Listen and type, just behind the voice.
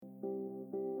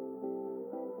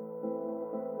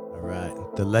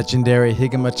the legendary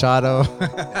Higa Machado.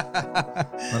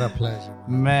 What a pleasure,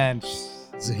 Man,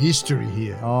 It's a history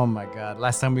here. oh my God.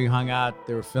 Last time we hung out,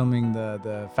 they were filming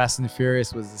the Fast and the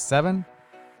Furious. Was the 7?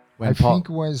 I think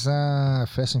it was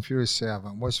Fast and Furious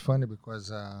 7. It was funny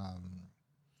because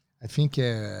I think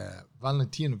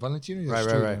Valentino is your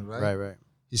student, right? Right.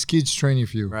 His kids training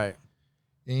with you. Right.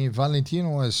 And Valentino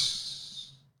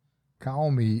was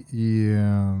calm.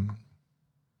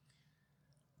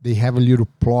 They have a little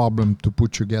problem to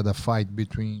put together a fight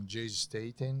between Jason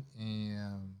Statham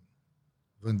and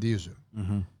Vin Diesel.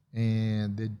 Mm-hmm.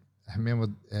 And I remember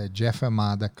Jeff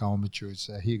Amada called me to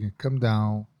say, he can come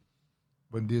down.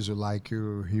 Vin Diesel like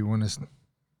you. He wants to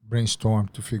brainstorm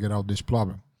to figure out this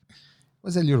problem. It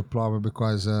was a little problem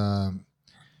because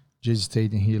Jason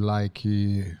Statham, he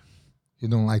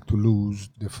don't like to lose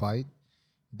the fight.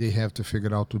 They have to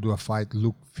figure out to do a fight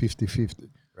look 50-50.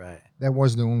 Right. That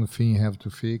was the only thing you have to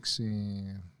fix.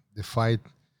 The fight,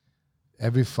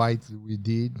 every fight we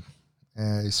did,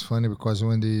 it's funny because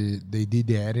when they did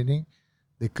the editing,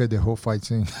 they cut the whole fight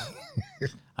scene.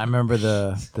 I remember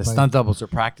the stunt doubles were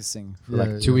practicing for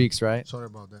like 2 weeks, right? Sorry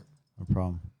about that. No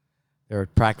problem. They were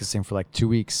practicing for like 2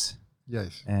 weeks,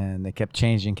 Yes. and they kept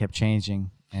changing,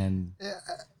 and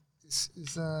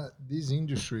This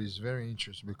industry is very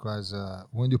interesting because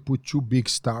when you put two big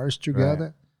stars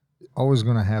together, always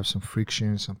gonna have some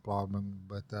friction, some problem,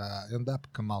 but end up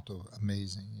come out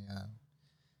amazing. Yeah.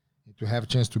 To have a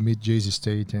chance to meet Jason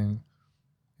Statham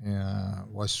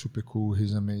was super cool.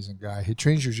 He's an amazing guy. He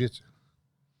trains jiu-jitsu.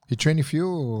 He trained with you?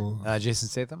 Or? Jason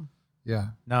Statham.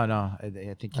 Yeah. No. I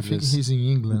think I think he's in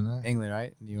England. Huh? England,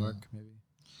 right? New York, maybe.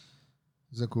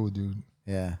 He's a cool dude.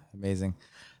 Yeah, amazing,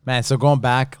 man. So going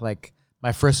back, like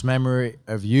my first memory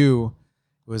of you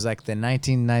was like the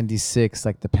 1996,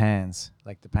 like the Pan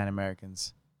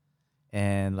Americans,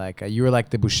 and like you were like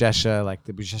the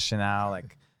Buchecha now.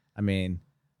 Like, I mean,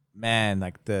 man,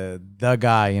 like the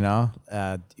guy, you know.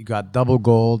 You got double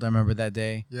gold. I remember that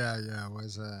day. Yeah. It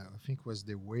was I think it was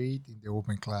the weight in the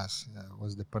open class. It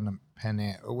was the Pan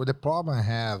Am. Well, the problem I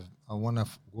have, I want to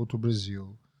go to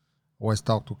Brazil. I always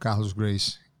talk to Carlos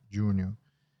Grace Jr.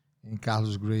 And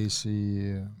Carlos Grace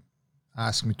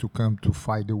asked me to come to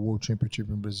fight the World Championship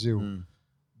in Brazil.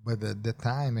 But at the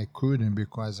time I couldn't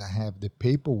because I have the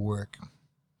paperwork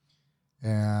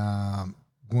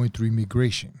going through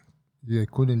immigration. I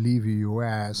couldn't leave the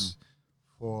U.S.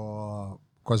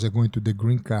 because I'm going to the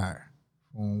green card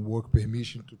on work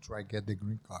permission to try get the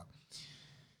green card.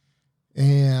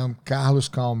 And Carlos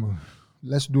called me,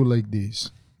 let's do like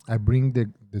this. I bring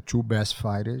the two best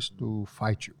fighters to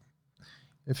fight you.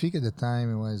 I think at the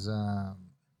time it was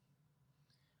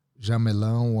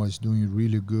Jamelão was doing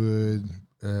really good,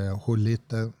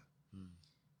 Roleta.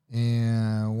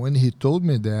 And when he told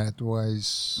me that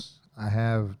was I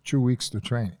have 2 weeks to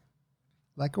train.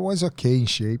 Like I was okay in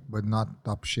shape, but not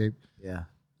top shape. Yeah.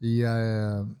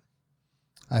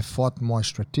 I fought more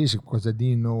strategic because I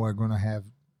didn't know I'm gonna have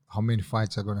how many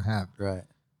fights I'm gonna have. Right.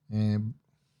 And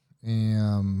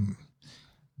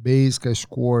basically I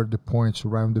scored the points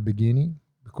around the beginning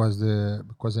because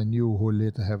I knew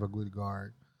Roleta have a good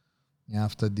guard. And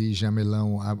after this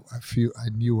Jamelão, I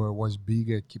knew I was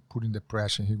big. I keep putting the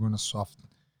pressure. He's gonna soften.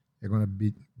 They're gonna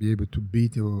be able to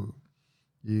beat you.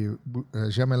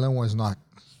 Jamelão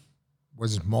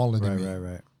was smaller than me.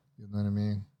 Right. You know what I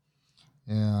mean?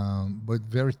 But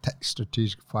very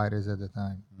strategic fighters at the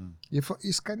time.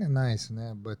 It's kind of nice,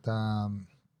 né? But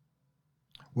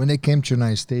when I came to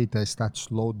United States, I started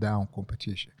slow down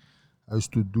competition. I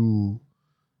used to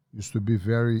be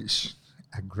very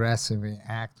aggressive and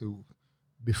active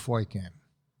before I came.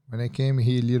 When I came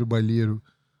here, little by little,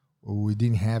 we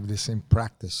didn't have the same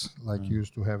practice like you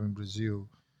used to have in Brazil.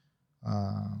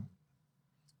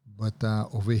 But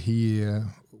over here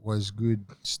was good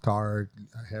start.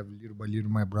 I have little by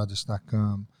little my brother start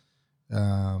come.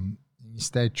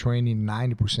 Instead of training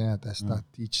 90%, I start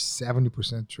teach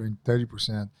 70%, train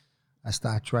 30%. I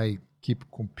start try keep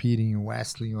competing in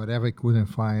wrestling, whatever I couldn't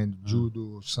find,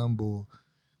 judo, sambo,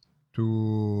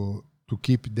 to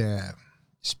keep the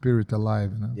spirit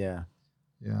alive. You know? Yeah.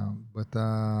 But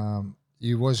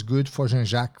it was good for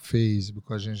Jean-Jacques phase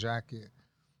because Jean-Jacques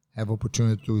have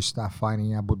opportunity to start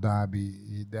fighting in Abu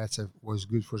Dhabi. Was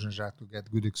good for Jean-Jacques to get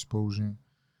good exposure.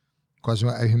 Because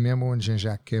I remember when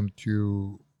Jean-Jacques came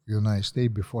to United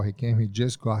States, before he came, he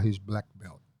just got his black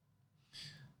belt.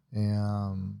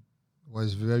 And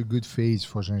was very good phase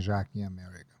for Jean-Jacques in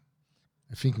America.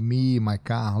 I think me, my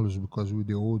Carlos, because we're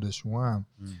the oldest one,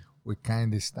 we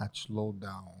kind of start slow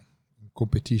down in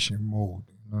competition mode.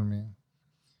 You know what I mean?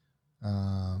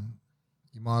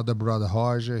 My other brother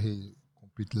Roger, he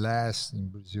compete less. In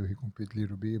Brazil, he compete a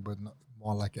little bit, but not,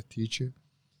 more like a teacher.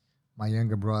 My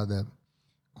younger brother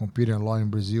competed a lot in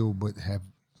Brazil, but have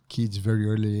kids very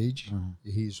early age.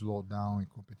 He slowed down in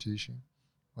competition.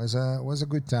 Was a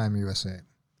good time, USA.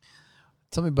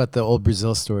 Tell me about the old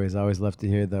Brazil stories. I always love to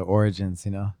hear the origins.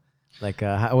 Like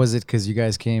how was it? Because you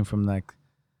guys came from like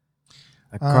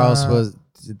Carlos was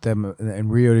them in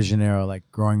Rio de Janeiro, like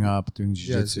growing up doing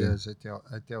jiu-jitsu. Yes.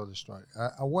 I tell the story.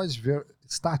 I was very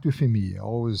start with me. I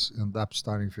always end up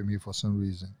starting for me for some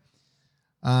reason.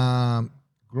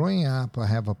 Growing up, I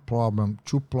have a problem.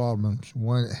 Two problems.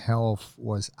 One, health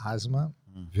was asthma.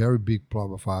 Very big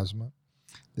problem of asthma.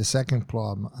 The second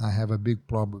problem, I have a big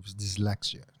problem with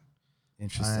dyslexia.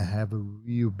 Interesting. I have a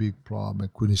real big problem. I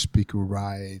couldn't speak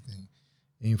right.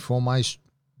 And for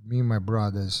me and my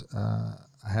brothers,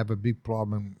 I have a big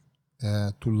problem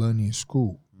to learn in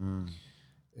school.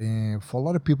 And for a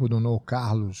lot of people don't know,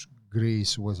 Carlos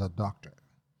Grace was a doctor.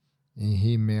 And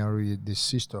he married the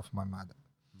sister of my mother.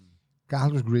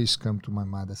 Carlos Grace come to my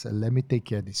mother and said, let me take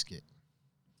care of this kid.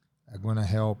 I'm going to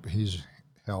help his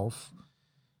health.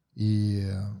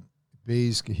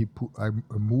 Basically, I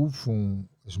moved from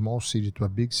a small city to a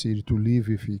big city to live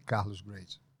with Carlos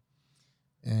Grace.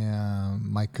 And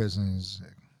my cousins.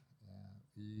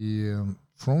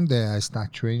 From there, I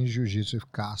start training jiu-jitsu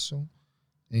with Carson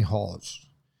and Halls.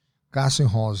 Carson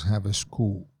and Halls have a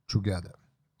school together,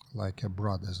 like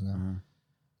brothers, in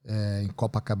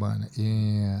Copacabana.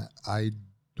 And I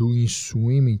doing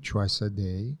swimming twice a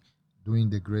day, doing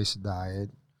the Grace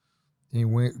diet,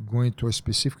 and going to a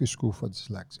specific school for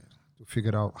dyslexia to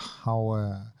figure out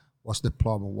how what's the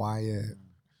problem, why.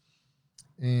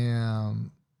 And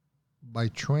by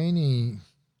training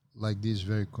like this,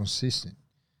 very consistent,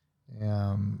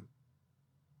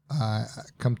 I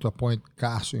come to a point.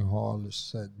 Carson Hall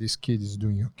said, "This kid is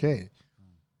doing okay.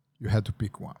 You have to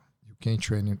pick one. You can't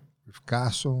train it with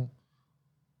Carson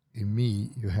and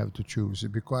me. You have to choose."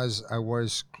 Because I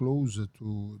was closer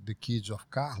to the kids of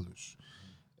Carlos,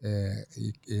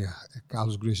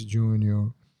 Carlos Grace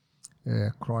Jr.,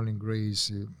 Colin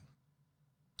Grace.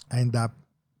 I ended up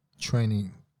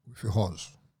training with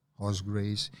Hoss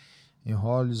Grace, and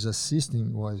Holl's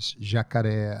assistant was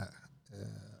Jacaré,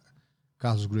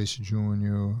 Carlos Grace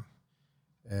Jr.,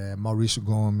 Mauricio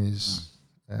Gomes,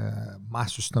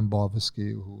 Márcio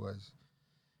Stambovsky, who was.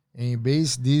 And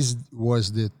basically, this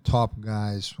was the top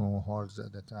guys from Holl's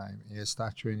at the time. And I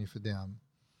started training for them.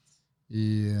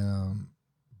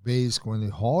 Basically, when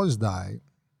the Halls died,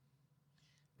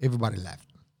 everybody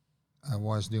left. I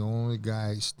was the only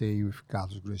guy stay with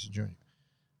Carlos Grace Jr.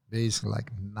 Basically,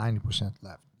 like 90%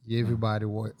 left. Everybody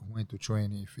went to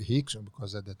training for Rickson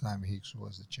because at the time Rickson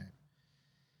was the champ.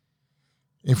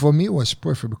 And for me, it was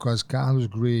perfect because Carlos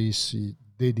Grace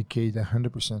dedicated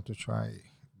 100% to try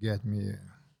get me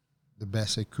the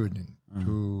best I could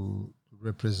to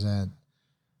represent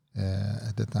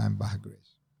at the time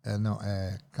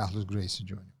Carlos Grace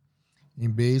Jr.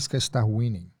 And basically, I start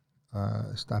winning.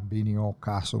 Start beating all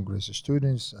Carson Grace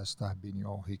students. I start beating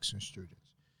all Rickson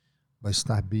students. But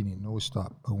start beating, no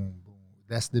stop, boom, boom.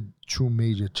 That's the true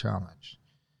major challenge.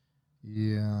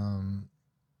 The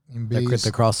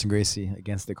Carlson Gracie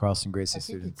against the Carlson Gracie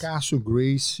students. Carson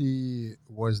Gracie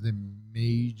was the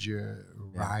major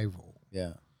rival.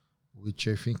 Yeah. Which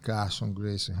I think Carson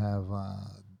Gracie have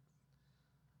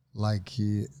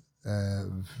the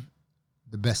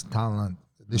best talent.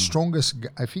 The strongest,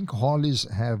 I think Hollies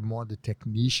have more the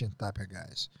technician type of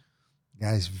guys.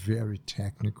 Guys very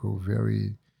technical,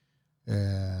 very...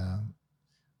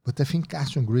 but I think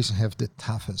Carson Grace have the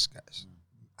toughest guys.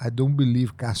 I don't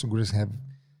believe Carson Grace have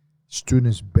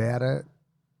students better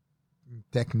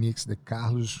techniques than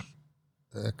Carlos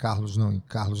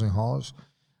and Halls.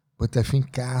 But I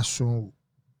think Carson,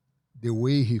 the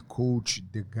way he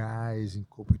coached the guys in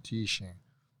competition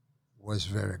was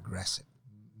very aggressive.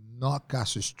 Not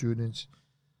Carson students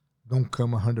don't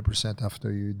come 100%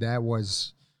 after you. That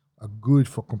was a good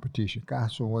for competition.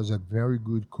 Carson was a very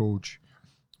good coach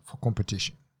for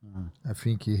competition. I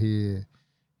think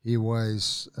he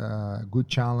was a good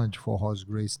challenge for Hoss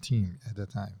Grace's team at the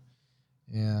time.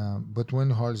 But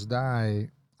when Hoss died,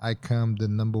 I come the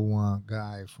number one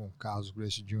guy from Carlos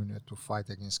Grace Jr. to fight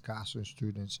against Carson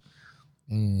students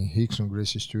and Rickson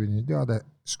Grace students, the other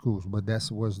schools, but that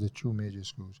was the two major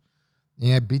schools.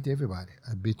 And I beat everybody.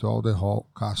 I beat all the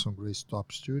Carson Grace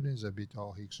top students. I beat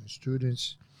all Rickson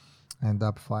students. I ended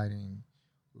up fighting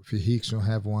with Rickson.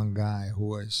 Have one guy who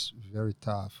was very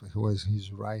tough, who was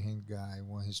his right-hand guy,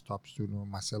 one of his top students,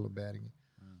 Marcelo Bering.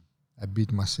 I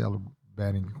beat Marcelo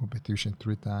Bering in competition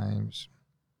 3 times.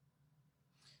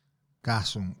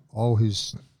 Carson, all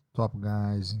his top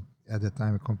guys at the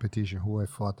time competition who I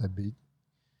thought I beat.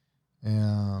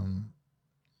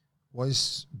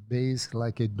 Was based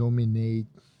like I dominate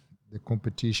the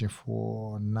competition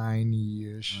for 9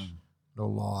 years, no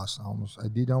loss. Almost I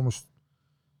did almost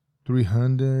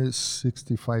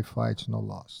 365 fights, no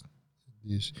loss.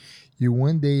 This you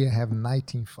one day I have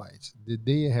 19 fights. The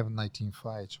day I have 19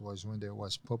 fights was when there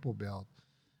was purple belt.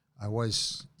 I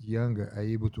was younger, I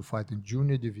able to fight in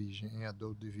junior division and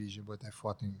adult division, but I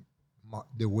fought in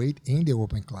the weight and the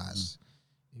open class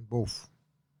in both.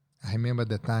 I remember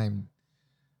the time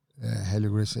Helio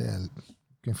Gracie said, "You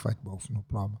can fight both, no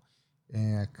problem."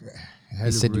 And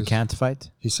He said you can't fight?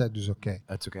 He said it's okay.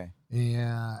 That's okay.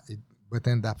 And but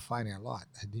end up fighting a lot.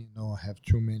 I didn't know I have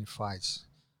too many fights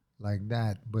like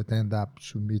that, but end up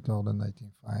submit all the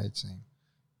 19 fights, and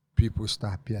people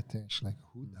start pay attention, like,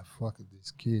 who the fuck is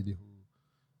this kid who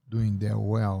doing that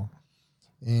well?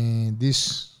 And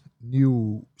this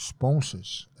new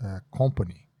sponsors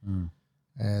company,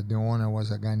 the owner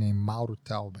was a guy named Mauro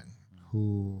Talben,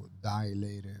 who died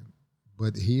later,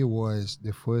 but he was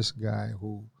the first guy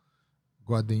who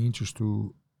got the interest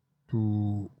to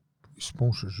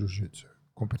sponsor jiu-jitsu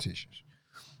competitions.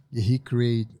 He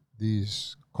created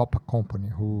this Copa company,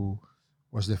 who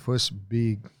was the first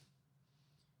big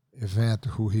event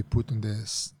who he put in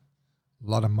this a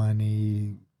lot of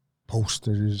money,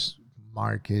 posters,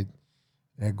 market,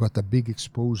 got a big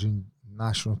exposure in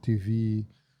national TV,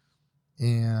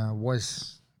 and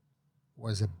was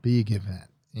a big event.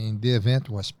 And the event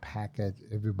was packed,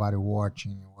 everybody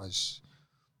watching. It was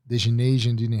the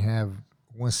gymnasium didn't have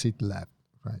one seat left,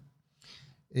 right?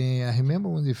 And I remember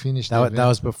when they finished that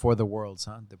was before the Worlds,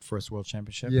 huh? The first World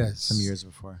Championship? Yes. Some years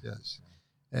before. Yes.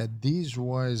 This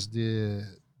was the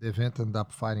event ended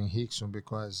up fighting Rickson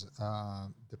because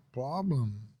the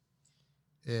problem,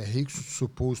 Rickson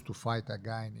supposed to fight a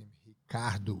guy named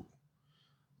Ricardo,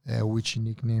 which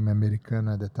nickname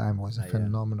Americano at the time, was a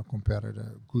phenomenal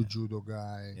competitor, good judo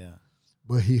guy. Yeah.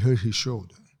 But he hurt his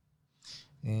shoulder.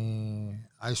 And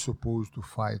I supposed to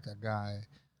fight a guy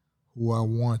who I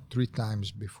won 3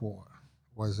 times before,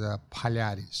 was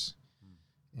Palhares.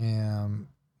 And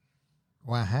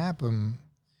what happened,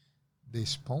 the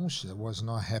sponsor was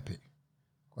not happy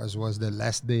because it was the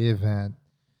last day event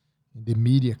and the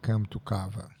media come to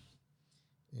cover.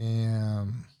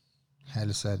 And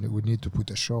Haley said, we need to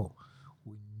put a show.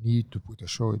 We need to put a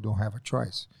show. You don't have a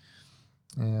choice.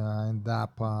 And I ended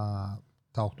up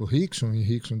talk to Rickson. And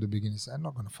Rickson in the beginning said, I'm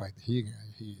not going to fight He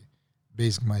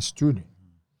basically my student.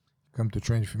 Come to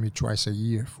train for me twice a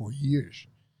year for years.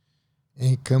 And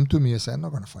he come to me and said, I'm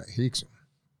not going to fight Rickson.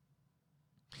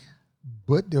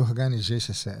 But the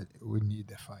organization said, we need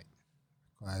the fight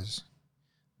because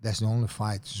that's the only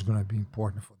fight that's going to be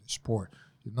important for the sport.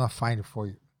 You're not fighting for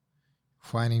you.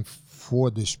 Fighting for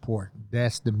the sport.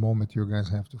 That's the moment you guys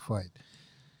have to fight.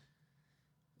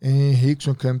 And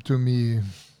Rickson came to me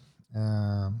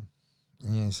and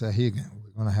he said, Higan,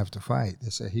 we're going to have to fight. I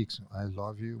said, Rickson, I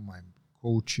love you, my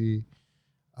coach. It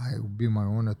would be my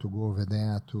honor to go over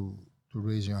there to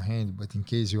raise your hand. But in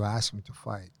case you ask me to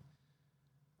fight,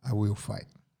 I will fight.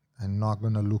 I'm not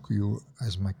going to look at you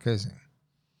as my cousin.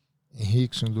 And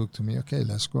Rickson looked to me, okay,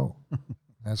 let's go.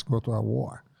 Let's go to a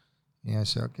war. And I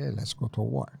said, okay, let's go to a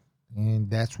war.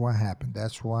 And that's what happened.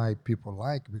 That's why people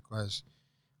like, because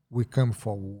we come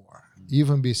for war.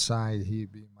 Even beside he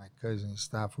being my cousin and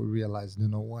stuff, we realized, you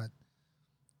know what?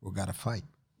 We got to fight.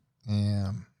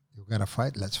 And you got to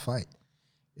fight, let's fight.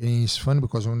 And it's funny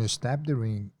because when you step the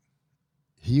ring,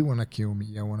 he want to kill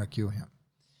me, I want to kill him.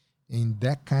 In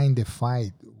that kind of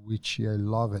fight, which I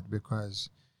love it because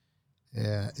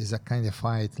it's a kind of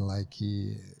fight like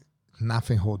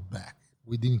nothing hold back.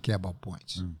 We didn't care about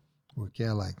points. We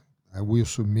care like, I will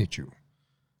submit you.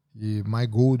 My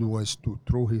goal was to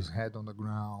throw his head on the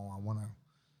ground.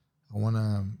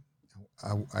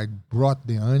 I brought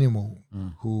the animal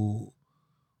who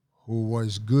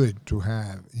was good to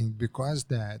have. And because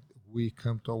that, we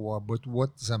come to a war. But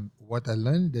what I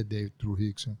learned that day through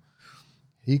Rickson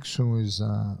is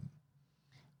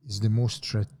the most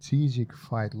strategic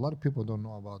fight. A lot of people don't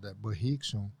know about that, but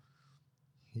Rickson,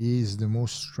 he is the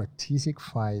most strategic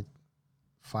fighter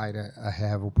I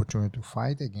have opportunity to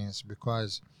fight against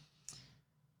because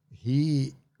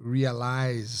he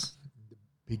realized in the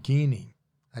beginning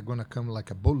I'm gonna come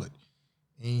like a bullet,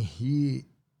 and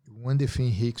one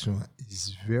thing Rickson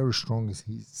is very strong is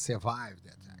he survived the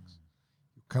attacks.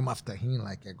 You come after him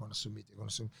like I'm gonna submit.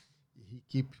 He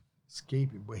keep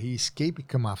escaping, but he escape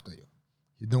come after you.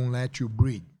 He don't let you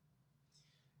breathe.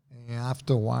 And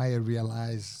after a while, I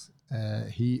realized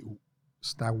he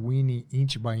start winning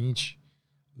inch by inch.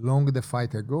 Longer the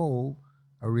fight I go,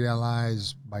 I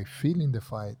realized by feeling the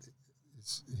fight,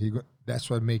 that's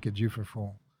what make it different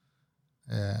from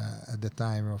at the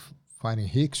time of fighting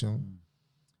Rickson.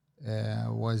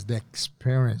 Was the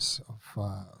experience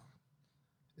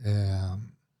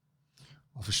um,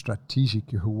 of a strategic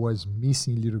who was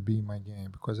missing a little bit in my game,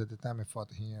 because at the time I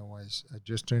fought him, I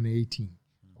just turned 18.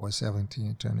 I was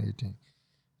 17, turned 18.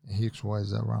 And Hicks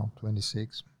was around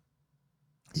 26.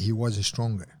 He was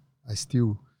stronger. I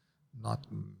still not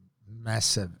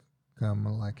massive. I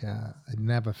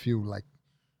never feel like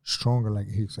stronger like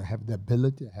Hicks. I have the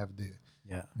ability, I have the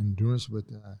endurance, but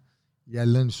I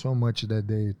learned so much that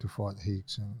day to fight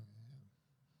Hicks.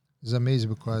 It's amazing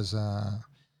because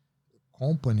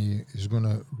company is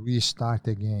gonna restart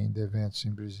again the events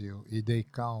in Brazil. If they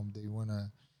come, they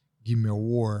wanna give me a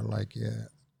war, like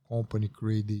company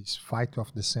create this fight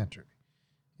of the century,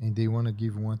 and they wanna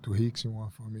give one to Hicks and one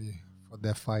for me for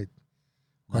that fight,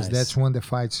 because that's one of the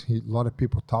fights a lot of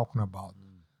people talking about.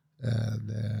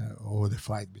 The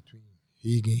fight between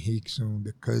Hig and Rickson,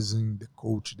 the cousin, the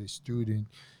coach, the student,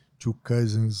 two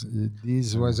cousins.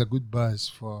 This was a good buzz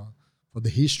for the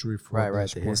history for the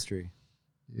sport. history.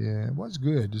 Yeah, it was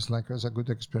good. It's like it was a good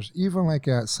experience. Even like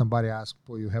somebody asked,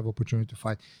 you have opportunity to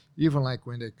fight. Even like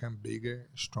when they come bigger,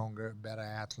 stronger, better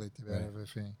athlete, better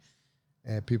everything.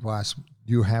 People ask, do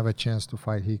you have a chance to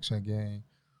fight Rickson again?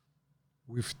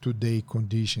 With today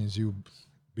conditions, you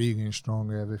big and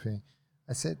stronger, everything.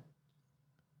 I said,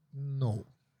 no.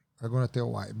 I'm going to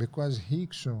tell why. Because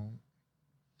Rickson,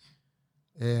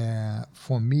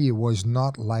 for me, was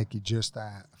not like just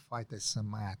a fight as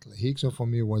some athlete. Rickson for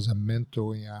me was a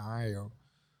mentor in Ohio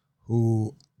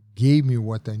who gave me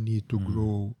what I need to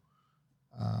grow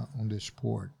on the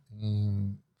sport.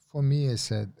 And for me, I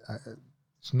said,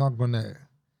 it's not going to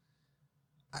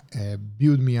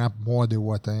build me up more than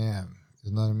what I am.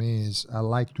 You know what I mean? I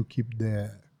like to keep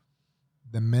the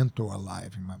mentor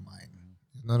alive in my mind.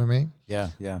 You know what I mean? Yeah.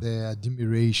 The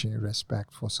admiration and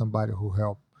respect for somebody who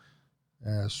helped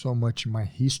so much in my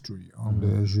history on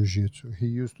the jiu-jitsu. He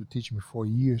used to teach me 4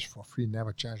 years for free,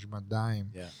 never charged me a dime.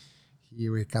 Yeah. He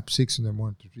wake up 6 in the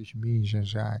morning to teach me and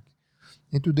Jean-Jacques.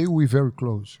 And today we're very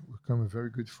close. We become very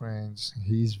good friends.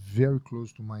 He's very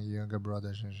close to my younger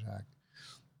brother Jean-Jacques.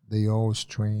 They always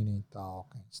train and talk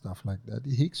and stuff like that.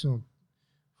 Rickson,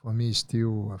 for me, is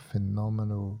still a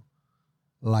phenomenal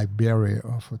library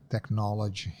of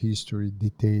technology, history,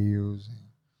 details.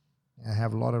 I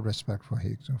have a lot of respect for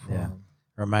Rickson.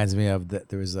 Reminds me of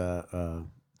there was a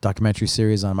documentary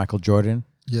series on Michael Jordan.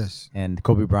 Yes. And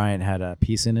Kobe Bryant had a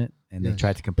piece in it, and they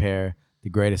tried to compare the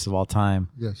greatest of all time.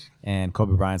 Yes. And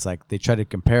Kobe Bryant's like, they tried to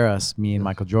compare us, me and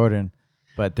Michael Jordan,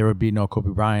 but there would be no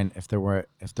Kobe Bryant if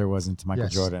there wasn't Michael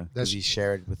Jordan, because he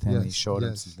shared with him, he showed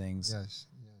him some things. Yes.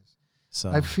 So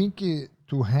I think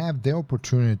to have the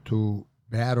opportunity to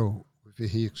battle with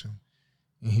Rickson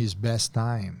in his best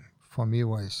time, for me,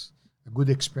 was a good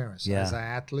experience as an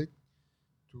athlete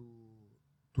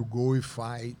to go and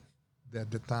fight at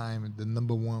the time the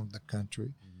number one of the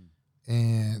country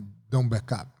and don't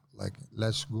back up. Like,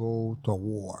 let's go to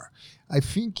war. I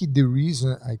think the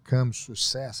reason I come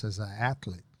success as an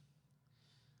athlete,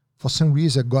 for some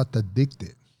reason I got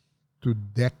addicted to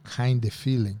that kind of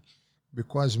feeling,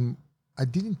 because I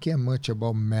didn't care much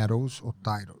about medals or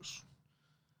titles.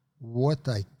 What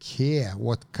I care,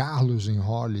 what Carlos and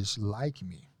Hollis like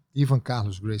me, even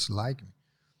Carlos Gracie like me,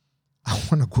 I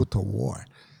want to go to war.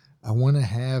 I want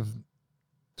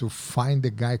to find the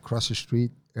guy across the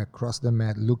street, across the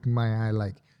mat, look in my eye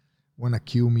like, want to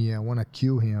kill me, I want to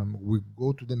kill him. We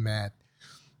go to the mat,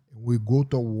 we go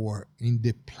to war. In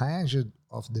the pleasure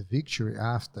of the victory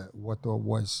after what I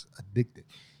was addicted,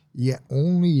 you're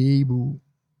only able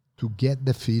to get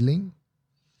the feeling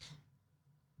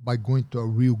by going to a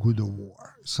real good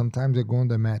war. Sometimes I go on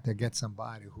the mat, I get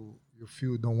somebody who you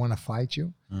feel don't want to fight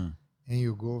you, and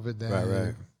you go over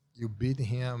there, you beat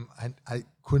him, and I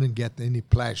couldn't get any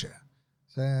pleasure.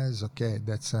 Says, okay,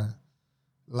 that's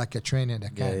like a training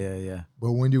that can. Yeah.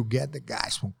 But when you get the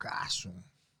guys from Carson,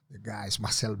 the guys,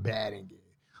 Marcel Beringer,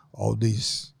 all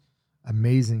these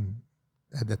amazing,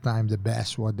 at the time, the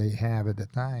best what they have at the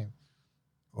time,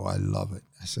 I love it.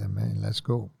 I said, man, let's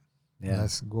go. Yeah.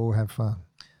 Let's go have fun.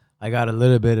 I got a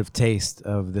little bit of taste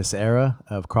of this era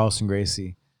of Carlson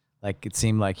Gracie. Like, it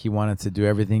seemed like he wanted to do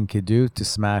everything he could do to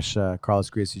smash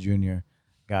Carlos Gracie Jr.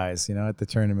 guys, at the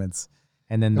tournaments.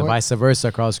 And then the vice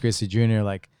versa, Carlos Gracie Jr.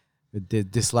 like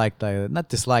disliked, not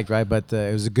disliked, right? But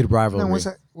it was a good rivalry. No,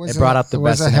 it brought out the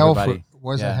best in everybody.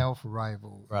 Was a healthy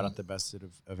rival. Brought out the best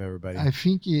of everybody. I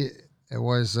think it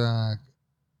was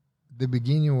the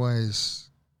beginning was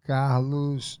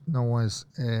Carlos. No, was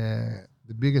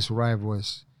the biggest rival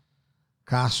was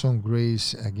Carson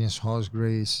Grace against Ross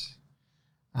Grace.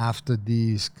 After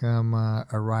this, come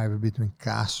a rival between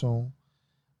Carson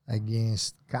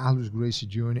against Carlos Gracie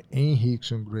Jr. and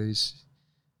Rickson Grace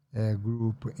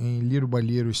group. And little by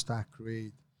little start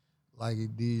create like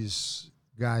these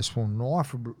guys from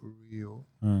North Rio.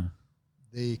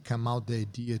 They come out the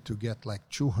idea to get like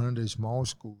 200 small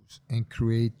schools and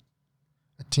create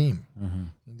a team.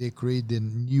 And they create the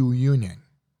new union.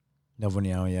 Novo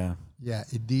União, yeah. Yeah,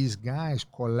 these guys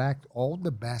collect all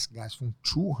the best guys from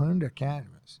 200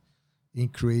 academies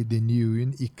and create the new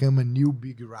union. It become a new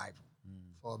big rival.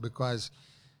 Because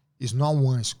it's not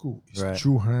one school, it's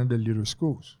 200 little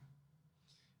schools.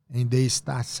 And they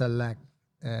start select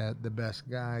the best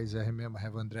guys. I remember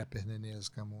have André Pernanez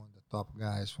come one of the top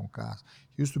guys from CAS.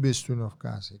 He used to be a student of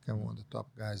CAS. He come one of the top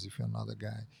guys. If you're another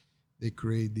guy, they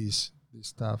create this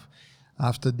stuff.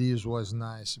 After this was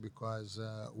nice because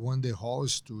one the Hall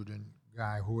student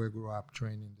guy who I grew up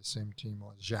training the same team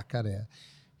was Jacaré.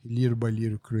 He little by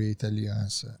little create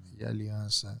Aliança. E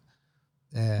Aliança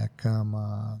come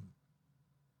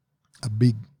a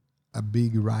big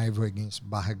rival against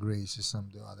Barra Grace and some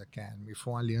of the other academy.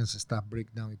 From Aliança start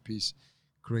break down a piece,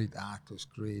 create Actos,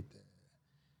 create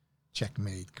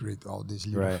Checkmate, create all these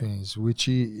little things, which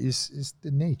is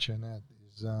the nature.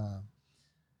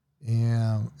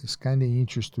 And it's kind of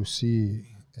interesting to see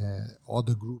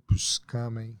other groups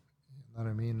coming. You know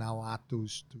what I mean? Now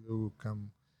Atos to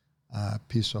come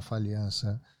piece of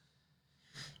Aliança.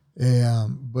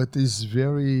 But it's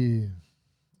the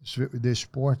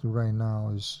sport right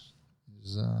now is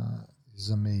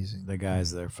amazing. The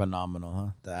guys, they're phenomenal,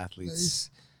 huh? The athletes.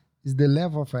 It's the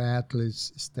level of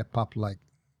athletes step up like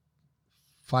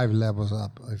 5 levels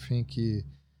up. I think you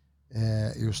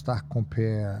start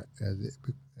compare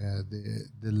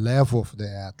the level of the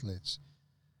athletes.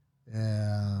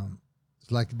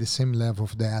 It's like the same level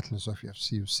of the athletes of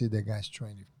UFC. You see the guys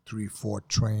training 3-4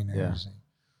 trainers.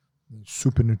 And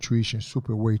super nutrition,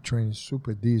 super weight training,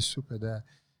 super this, super that,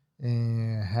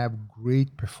 and have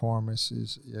great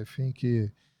performances. I think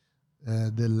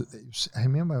I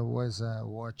remember I was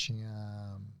watching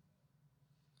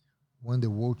won the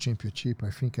World Championship.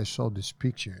 I think I saw this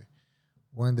picture.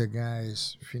 When the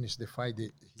guys finished the fight,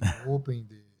 he opened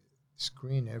the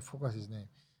screen. I forgot his name,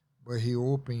 but he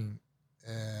opened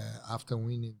after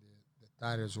winning the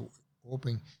titles.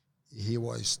 Open, he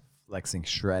was flexing,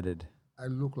 shredded. I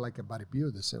look like a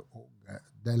bodybuilder. So, oh God,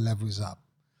 that level is up,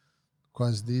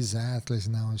 because these athletes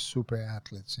now are super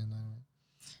athletes, you know.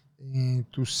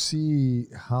 And to see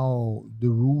how the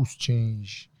rules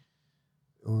change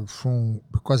from,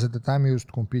 because at the time I used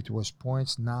to compete it was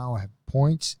points. Now I have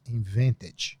points and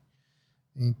vantage.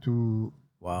 Into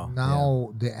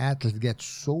now the athletes get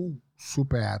so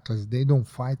super athletes. They don't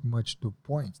fight much to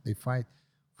points. They fight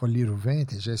for little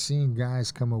vantage. I've seen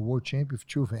guys come a world champion with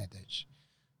 2 vantage.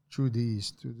 To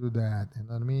this, to do that. You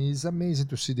know what I mean? It's amazing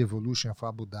to see the evolution of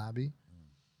Abu Dhabi,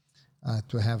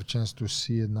 to have a chance to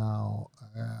see now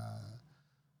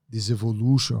this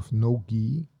evolution of no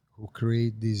gi, who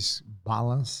create this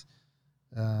balance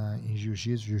in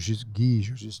jiu-jitsu, jiu-jitsu gi,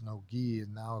 jiu-jitsu no gi,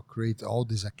 and now create all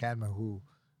this academy who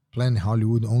plan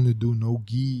Hollywood only do no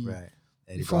gi. Right.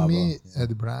 Eddie For Bravo. me,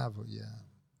 Eddie Bravo,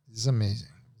 it's amazing.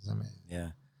 It's amazing.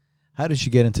 Yeah. How did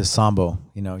you get into Sambo?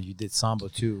 You know, you did Sambo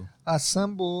too.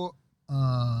 Sambo,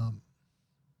 I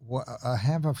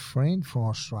have a friend from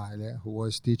Australia who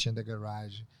was teaching the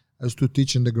garage. I used to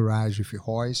teach in the garage with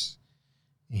Royce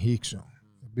and Rickson.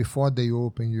 Before they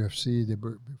opened UFC,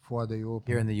 before they opened...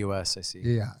 Here in the U.S., I see.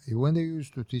 Yeah. When they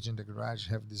used to teach in the garage,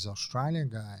 have this Australian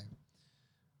guy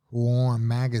who owned a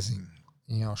magazine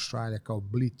in Australia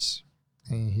called Blitz.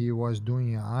 And he was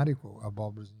doing an article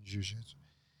about Brazilian Jiu-Jitsu.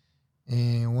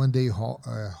 And one day,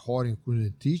 Horan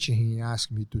couldn't teach him. He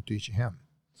asked me to teach him.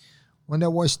 When I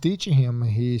was teaching him,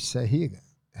 he said, "Hey,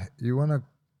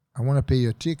 I want to pay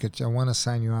your tickets. I want to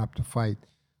sign you up to fight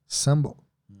Sambo."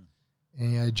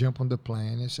 And I jump on the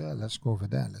plane and said, "Let's go over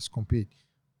there. Let's compete."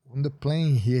 On the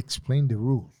plane, he explained the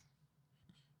rules.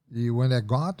 When I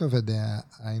got over there,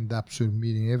 I ended up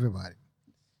submitting everybody.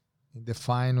 In the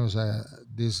finals,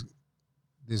 this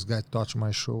guy touched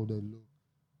my shoulder, looked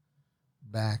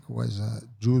back, was a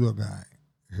judo guy.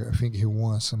 I think he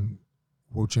won some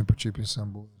world championship in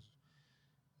Sambo.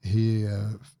 He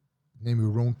named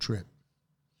Ron Tripp.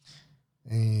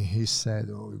 And he said,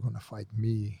 "Oh, you're going to fight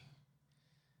me."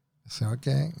 I said,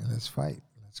 "Okay, let's fight.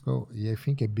 Let's go." Yeah, I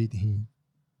think I beat him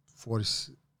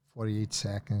 48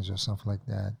 seconds or something like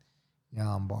that. Yeah,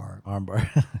 armbar.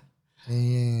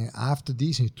 And after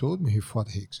this, he told me he fought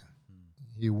Rickson.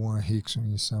 He won Rickson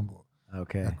in Sambo.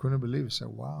 Okay. I couldn't believe it. I said,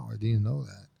 "Wow, I didn't know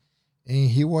that."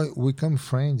 And we become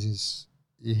friends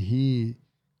he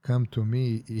come to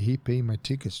me, he paid my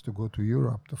tickets to go to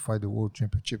Europe to fight the World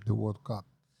Championship, the World Cup.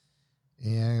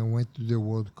 And I went to the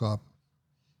World Cup.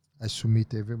 I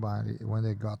submit everybody. When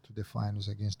I got to the finals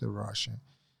against the Russian,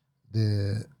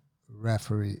 the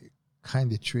referee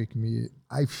kind of tricked me.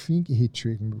 I think he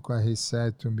tricked me because he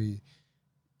said to me,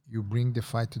 you bring the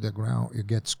fight to the ground, you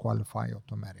get disqualified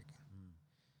automatically.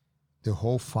 The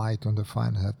whole fight on the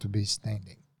final had to be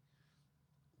standing.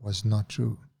 Was not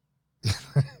true.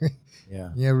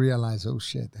 Yeah. I realized, oh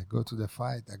shit, I go to the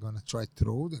fight, I'm going to try to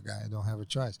throw the guy, I don't have a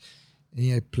choice.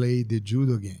 And I played the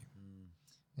judo game.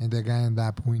 And the guy ended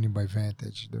up winning by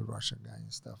vantage, the Russian guy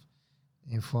and stuff.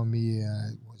 And for me,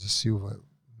 it was a silver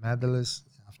medalist.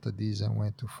 After this, I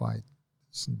went to fight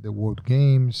the World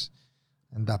Games,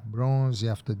 and that bronze.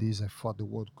 After this, I fought the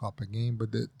World Cup again.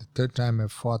 But the third time I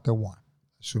fought, I won.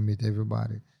 I submit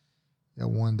everybody. I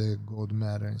won the gold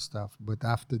medal and stuff. But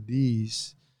after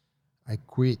this, I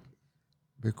quit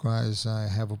because I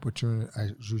have opportunity.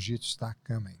 Jiu-Jitsu start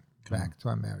coming back to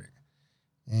America.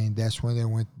 And that's when I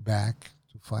went back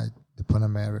to fight the Pan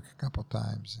America a couple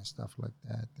times and stuff like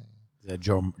that. The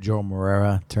Joe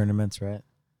Moreira tournaments, right?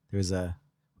 There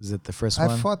was it the first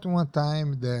one? I fought one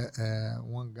time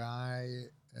one guy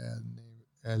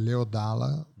named Leo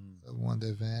Dalla won the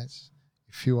events.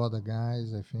 A few other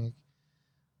guys, I think.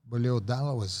 But Leo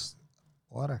Dalla was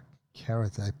what a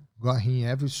character. I got him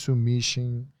every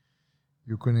submission.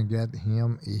 You couldn't get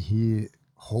him. He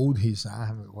hold his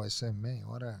arm. I said, man,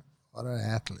 what an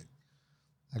athlete.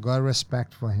 I got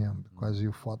respect for him because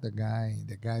you fought the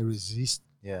guy resist.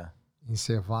 Yeah. And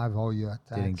survive all your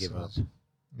attacks. Didn't give up.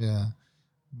 Yeah.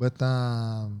 But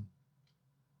it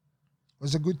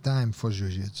was a good time for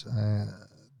Jiu-Jitsu.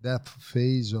 That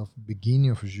phase of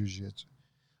beginning of Jiu-Jitsu.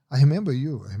 I remember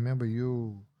you.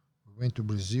 We went to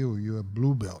Brazil. You were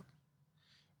blue belt.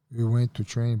 We went to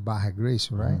train Barra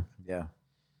Gracie, right? Yeah.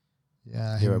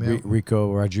 Yeah.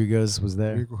 Rico Rodriguez was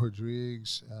there. Rico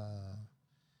Rodriguez.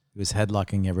 He was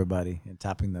headlocking everybody and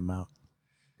tapping them out.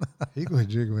 Rico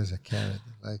Rodriguez was a character,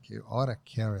 what a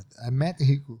character. I met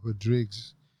Rico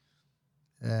Rodriguez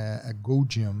at Gold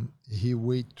Gym. He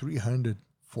weighed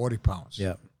 340 pounds.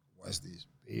 Yeah. Was this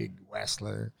big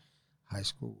wrestler, high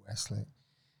school wrestler.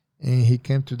 And he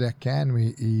came to the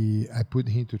academy. I put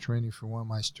him to training for one of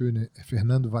my students,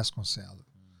 Fernando Vasconcelos,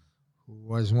 who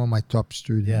was one of my top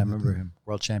students. Yeah, I remember him.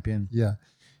 World champion. Yeah.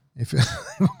 And Fernando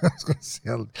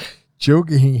Vasconcelos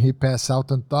choking him, he passed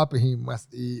out on top of him.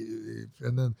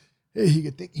 Fernando, hey, he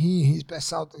can take him, he's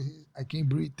passed out. I can't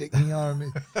breathe, take him on me.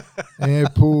 And I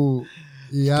pull.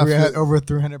 Over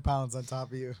 300 pounds on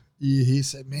top of you. He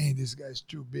said, man, this guy's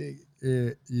too big.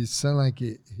 It sounded like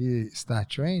he started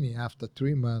training. After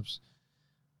 3 months,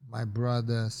 my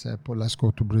brother said, let's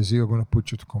go to Brazil. I'm going to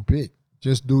put you to compete.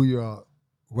 Just do your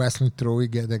wrestling throw, you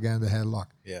get the guy in the headlock.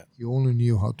 Yeah. He only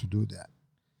knew how to do that.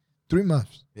 3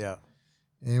 months. Yeah.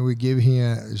 And we gave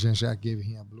him, Jean-Jacques gave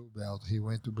him a blue belt. He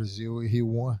went to Brazil. He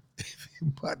won.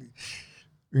 Everybody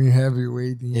in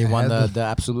heavyweight. He won the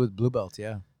absolute blue belt,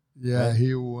 yeah. Yeah, right?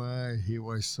 He won. He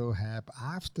was so happy.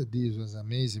 After this was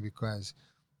amazing because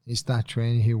he started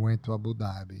training. He went to Abu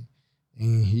Dhabi,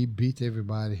 and he beat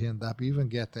everybody. He ended up even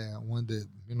get one of the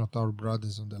Minotaur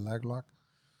brothers on the leg lock.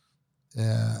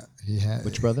 He had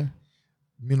which brother?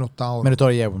 Minotaur.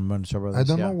 Minotaur, yeah, Minotaur brothers. I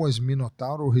don't know was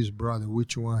Minotaur or his brother.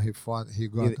 Which one he fought? He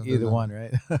got either one,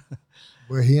 right?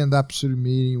 But he ended up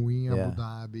submitting, win Abu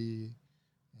Dhabi,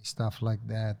 and stuff like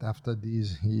that. After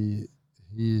this, he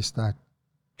started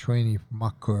training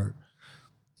Mark Kerr,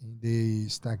 and they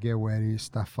start get ready,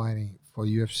 start fighting for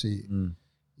UFC.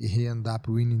 He ended up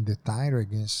winning the title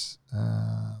against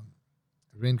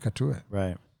Ren Couture.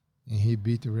 Right. And he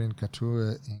beat Ren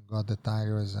Couture and got the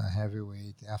title as a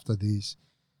heavyweight. After this,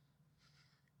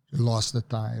 he lost the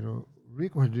title.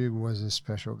 Rico Rodriguez was a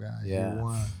special guy. Yeah. He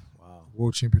won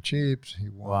World Championships. He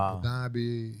won Abu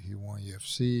Dhabi. He won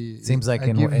UFC. It seems like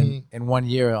in 1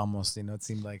 year almost, it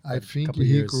seemed like I think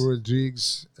Rico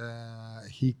Rodriguez, I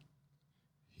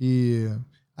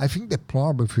think the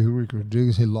problem for Rico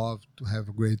Rodriguez, he loved to have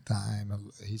a great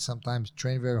time. He sometimes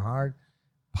trained very hard,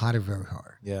 party very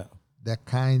hard. Yeah. That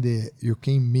kind of, you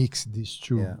can mix these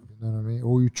two. Yeah. You know what I mean?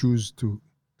 Or you choose to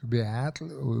be an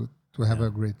athlete or to have a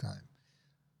great time.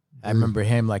 I remember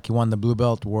him, he won the blue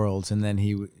belt worlds, and then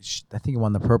I think he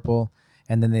won the purple,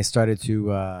 and then they started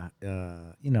to,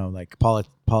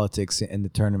 politics in the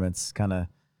tournaments, kind of,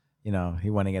 he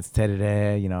went against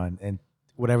Terere, and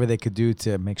whatever they could do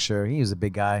to make sure he was a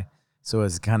big guy, so it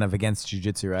was kind of against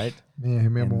jiu-jitsu, right? Man, I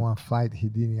remember one fight he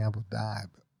did in Abu Dhabi.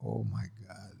 Oh my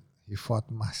God, he fought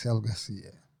Marcelo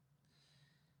Garcia.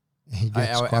 And he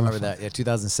gets I remember that,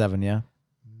 2007, yeah.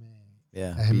 Man,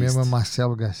 Yeah. I remember beast.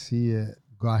 Marcelo Garcia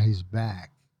got his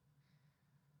back.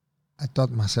 I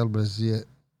thought Marcelo Garcia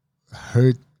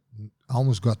hurt,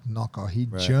 almost got knocked out. He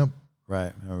Right. jumped.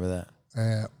 Right. I remember that.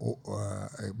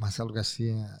 Marcelo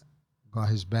Garcia got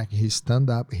his back. He stand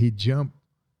up. He jumped,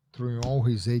 throwing all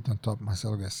his weight on top of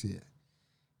Marcelo Garcia.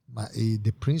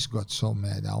 The Prince got so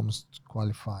mad, I almost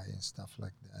qualified and stuff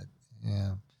like that.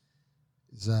 Yeah,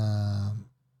 it's,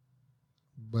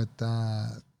 but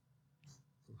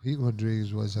Rigo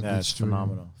Rodriguez was a good it's student.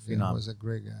 phenomenal. Yeah, Phenom. was a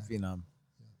great guy. Phenom.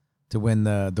 To win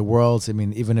the worlds. I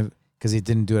mean, even if because he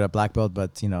didn't do it at black belt,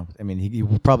 but I mean, he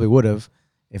probably would have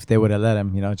if they would have let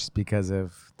him. Just because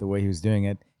of the way he was doing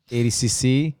it.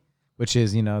 80cc, which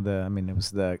is it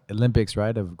was the Olympics,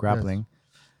 right, of grappling,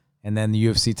 and then the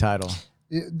UFC title.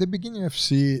 The beginning of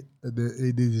C,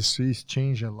 the ADCs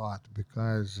changed a lot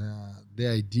because the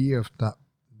idea of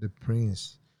the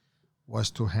Prince was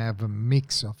to have a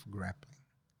mix of grappling.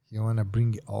 You want to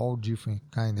bring all different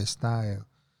kind of style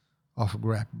of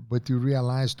grappling. But you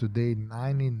realize today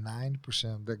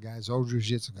 99% of the guys, all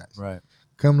jiu-jitsu guys, Right.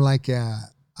 come like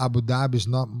Abu Dhabi is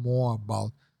not more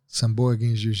about Sambo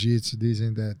against jiu-jitsu, this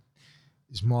and that.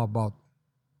 It's more about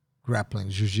grappling,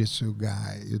 jiu-jitsu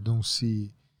guy. You don't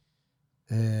see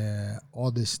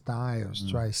all the styles,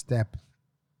 tri-step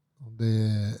on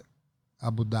the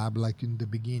Abu Dhabi like in the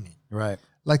beginning. Right.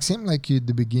 Like same like in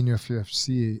the beginning of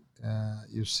UFC,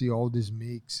 you see all these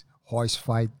mix, horse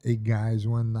fight 8 guys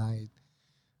one night,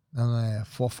 and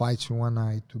 4 fights in one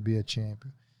night to be a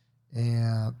champion.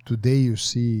 And today you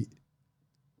see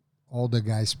all the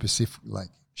guys specific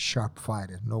like sharp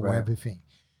fighters, know everything.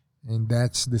 And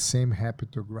that's the same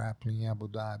happened to grappling in Abu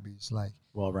Dhabi. It's like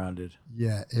Well-rounded.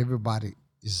 Yeah, everybody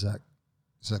is a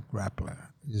grappler,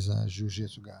 is a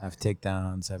jiu-jitsu guy. Have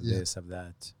takedowns, have this, have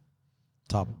that,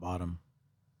 top, bottom.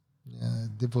 Yeah,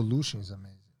 the evolution is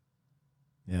amazing.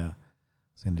 Yeah, I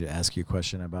was going to ask you a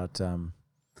question about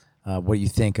what you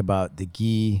think about the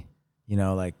gi.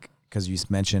 Because you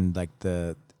mentioned like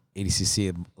the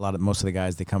ADCC. Most of the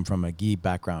guys, they come from a gi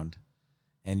background,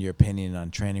 and your opinion on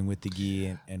training with the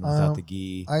gi and without the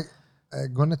gi.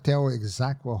 I'm gonna tell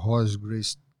exactly what Horace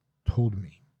Grace told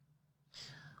me.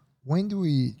 When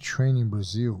we train in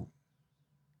Brazil,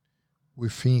 we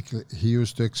think he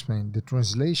used to explain the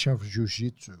translation of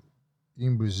jiu-jitsu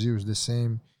in Brazil is the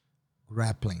same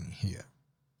grappling here,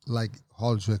 like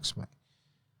Horace explained.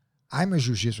 I'm a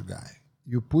jiu-jitsu guy.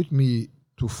 You put me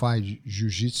to fight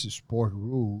jiu-jitsu sport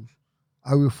rules,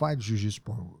 I will fight jiu-jitsu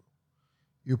sport rules.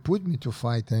 You put me to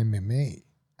fight MMA,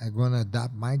 I'm gonna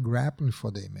adapt my grappling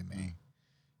for the MMA.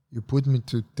 You put me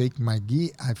to take my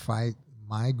gi, I fight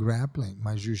my grappling,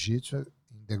 my jiu-jitsu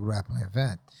in the grappling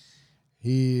event.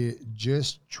 He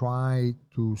just tried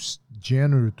to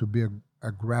generally to be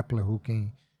a grappler who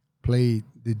can play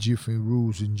the different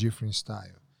rules in different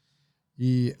style.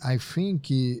 I think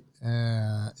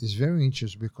it's very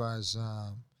interesting because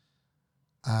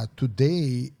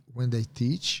today when they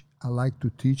teach, I like to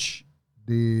teach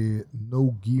the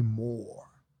no gi more,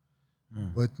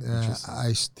 but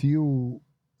I still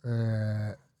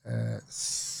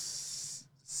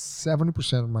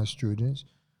 70% of my students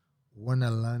want to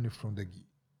learn from the gi.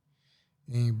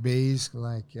 And basically,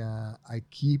 like I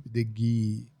keep the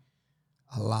gi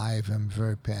alive. I'm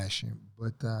very passionate,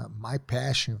 but my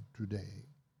passion today,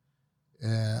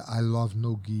 I love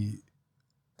no gi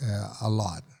a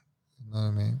lot. You know what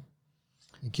I mean?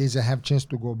 In case I have chance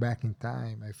to go back in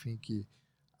time, I think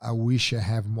I wish I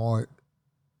have more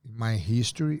in my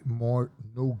history, more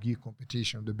no gi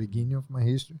competition at the beginning of my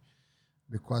history,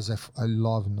 because I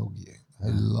love no gi. I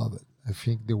love it. I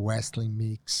think the wrestling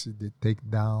mix, the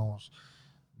takedowns,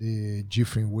 the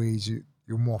different ways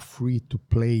you're more free to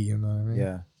play. You know what I mean?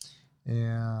 Yeah.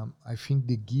 And I think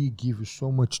the gi gives you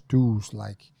so much tools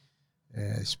like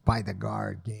spider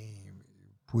guard game.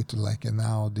 Put like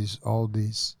now all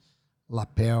this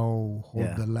lapel,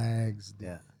 hold the legs,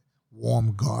 the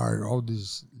warm guard, all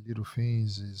these little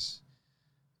things is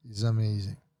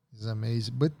amazing. It's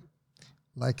amazing. But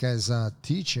like as a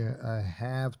teacher, I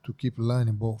have to keep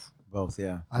learning both. Both,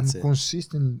 yeah. I'm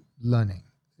consistent learning.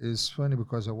 It's funny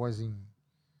because I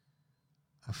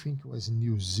think it was in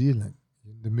New Zealand.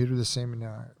 In the middle of the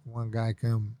seminar, one guy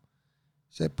came,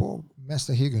 said, "Paul,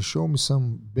 Master Higgins, show me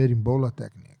some berimbolo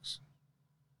techniques."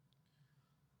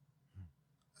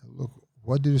 Look,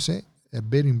 what did you say? A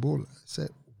berimbolo. I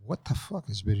said, what the fuck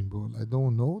is berimbolo? I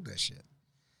don't know that shit.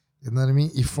 You know what I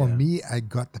mean? If for me, I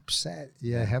got upset.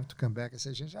 I have to come back and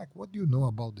say, Jean-Jacques, what do you know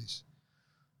about this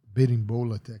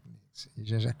berimbolo techniques?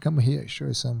 Jean-Jacques, come here, show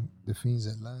you some the things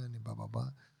I learned, blah, blah,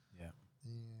 blah.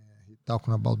 He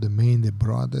talking about the Mendes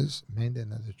brothers, Mendes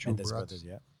and the two brothers.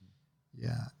 Yeah.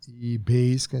 Yeah, e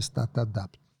basic start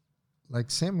adapt.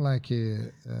 Like same like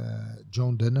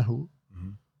John Donahue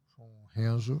Mhm. from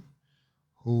Renzo,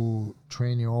 who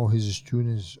training all his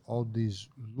students, all these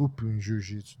loop in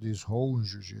jiu-jitsu, this hole in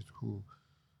jiu-jitsu, who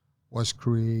was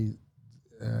created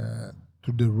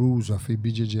to the rules of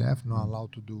ABJJF, not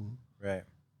allowed to do Right.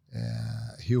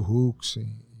 heel hooks. A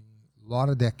lot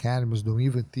of the academies don't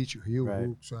even teach you heel Right.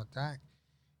 hooks or attack.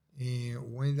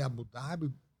 And when the Abu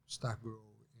Dhabi start growing,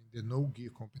 in the no-gi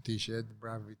competition, at the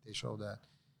Bravo Invitational, all that,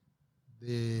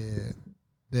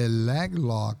 the leg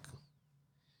lock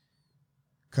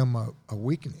come a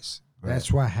weakness. Right.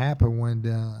 That's what happened when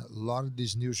a lot of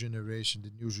this new generation,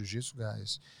 the new jiu-jitsu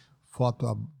guys, fought to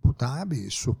Abu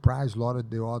Dhabi, surprised a lot of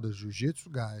the other jiu-jitsu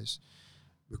guys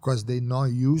because they not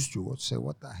used to it. Say,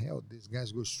 what the hell? These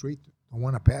guys go straight. Don't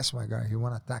want to pass my guy. He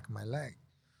want to attack my leg.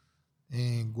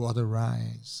 And Gordon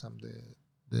Ryan, some of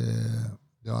the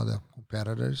other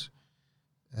competitors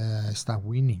start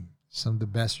winning. Some of the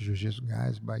best jiu-jitsu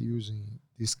guys by using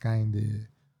this kind of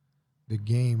the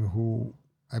game. Who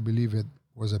I believe it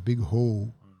was a big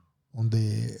hole on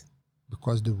the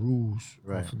because the rules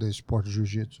Right. of the sport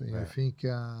jiu-jitsu. And I Right. think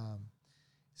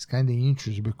it's kind of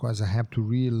interesting because I have to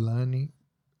really learn and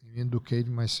educate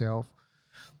myself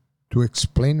to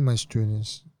explain to my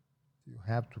students. You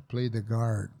have to play the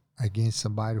guard against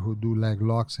somebody who do leg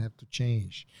locks. Have to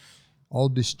change. All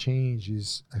this change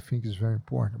is, I think, is very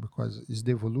important because it's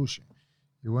the evolution.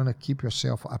 You want to keep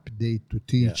yourself update to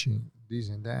teaching this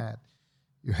and that.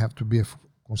 You have to be a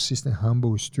consistent,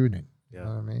 humble student. You know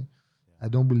what I mean? I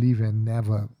don't believe in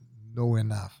never know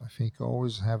enough. I think I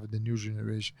always have the new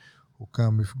generation who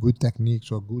come with good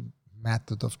techniques or good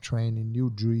method of training, new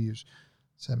drills.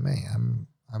 Say, man,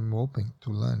 I'm open to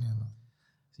learn.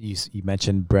 You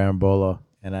mentioned Barambolo,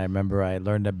 and I remember I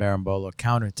learned a Barambolo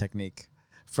counter technique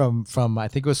from I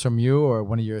think it was from you or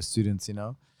one of your students.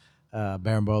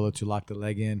 Barambolo to lock the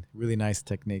leg in. Really nice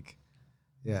technique.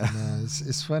 Yeah. And,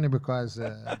 it's funny because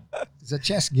it's a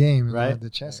chess game, you know, Right. the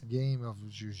chess game of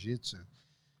jiu-jitsu.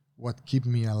 What keep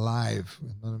me alive? You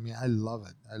know what I mean? I love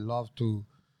it. I love to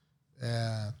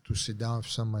sit down with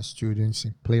some of my students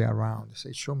and play around. They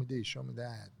say, "Show me this, show me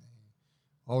that."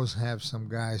 Always have some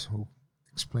guys who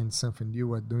explain something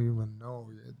new I don't even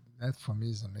know. That for me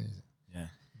is amazing. Yeah.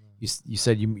 You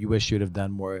said you wish you would have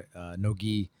done more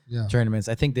no-gi Yeah. tournaments.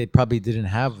 I think they probably didn't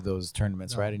have those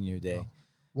tournaments No, right in your day. no.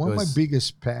 One of my was-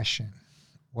 biggest passion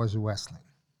was wrestling.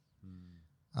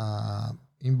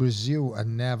 In Brazil, I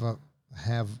never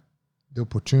have the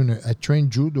opportunity. I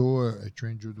trained judo. I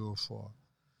trained judo for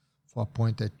a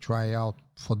point. I try out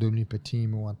for the Olympic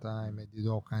team one time. I did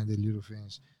all kinds of little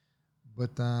things.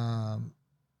 But the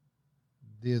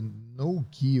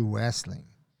no-gi wrestling,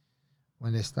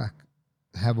 when I start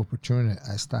have opportunity,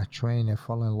 I start training. I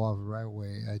fall in love right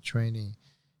away. I training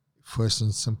first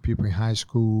in some people in high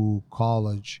school,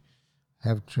 college,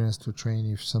 have chance to train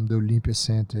with some of the Olympia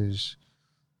centers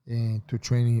and to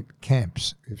training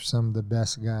camps with some of the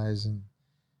best guys in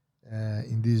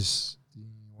this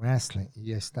wrestling.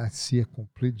 I start to see a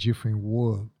complete different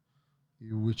world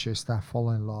in which I start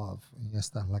falling in love. And I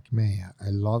start like, man, I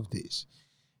love this.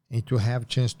 And to have a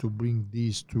chance to bring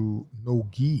this to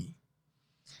no-gi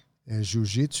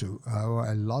jiu-jitsu,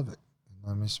 I love it.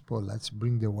 I mean, let's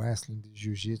bring the wrestling to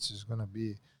jiu-jitsu. It's gonna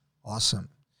be awesome.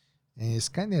 And it's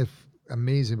kind of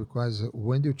amazing because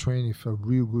when you train for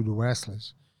real good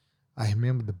wrestlers, I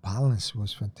remember the balance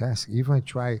was fantastic. Even I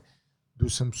try do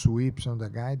some sweeps on the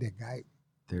guy,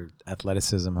 Their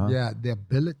athleticism, huh? yeah, the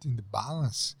ability and the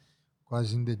balance.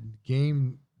 Because in the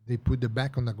game they put the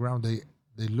back on the ground,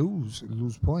 they lose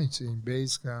points. And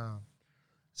basically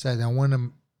said I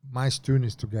want my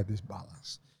students to get this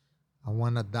balance. I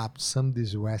want to adapt some of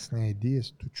these wrestling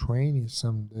ideas to training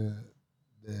some of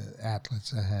the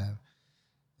athletes I have.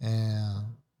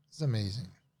 And it's amazing.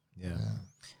 Yeah.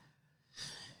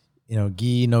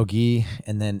 Gi, no gi,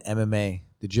 and then MMA.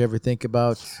 Did you ever think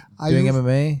about doing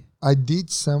MMA? I did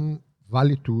some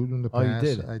Vale Tudo in the past. Oh,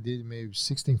 you did? I did maybe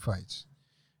 16 fights.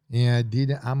 And I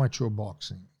did amateur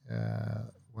boxing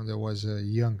when I was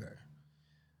younger.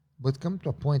 But come to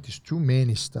a point, it's too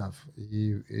many stuff.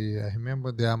 I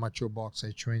remember the amateur box.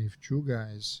 I trained with two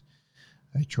guys.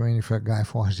 I trained with a guy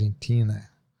from Argentina,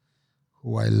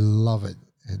 who I love it.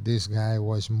 And this guy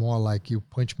was more like, you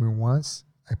punch me once,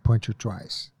 I punch you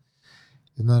twice.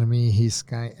 You know what I mean? He's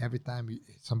kind. Every time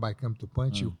somebody comes to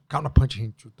punch you, counter punch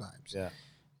him 2 times. Yeah.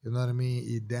 You know what I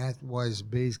mean? That was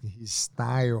basically his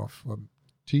style of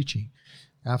teaching.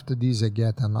 After this, I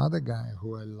get another guy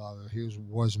who I love. He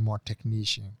was more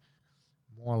technician,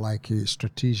 more like a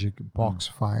strategic box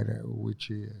fighter,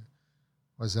 which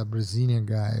was a Brazilian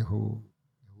guy who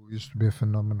used to be a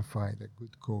phenomenal fighter,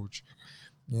 good coach.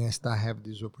 Yes, I have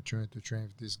this opportunity to train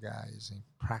with these guys and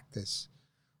practice.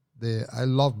 I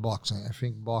love boxing. I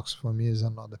think box for me is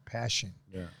another passion.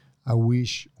 Yeah. I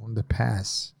wish on the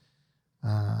past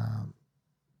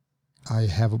I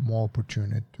have more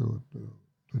opportunity to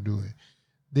do it.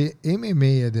 The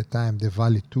MMA at the time, the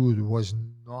Valitude, was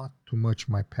not too much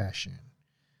my passion.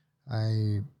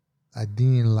 I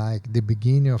didn't like the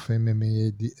beginning of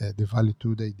MMA, the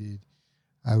Valitude I did.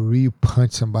 I really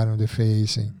punched somebody on the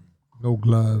face and no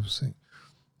gloves. And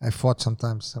I fought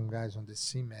sometimes some guys on the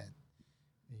cement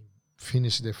and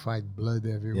finished the fight, blood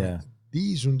everywhere. Yeah.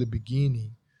 These in the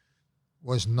beginning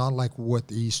was not like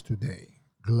what is today.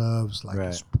 Gloves, like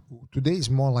Right. Today is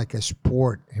more like a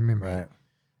sport MMA. Right.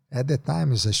 At the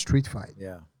time, it's a street fight,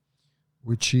 Yeah.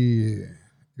 which you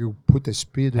put a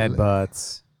speed.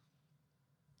 Headbutts.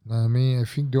 You know what I mean? I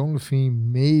think the only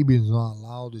thing maybe is not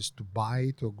allowed is to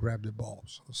bite or grab the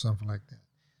balls or something like that.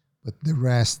 But the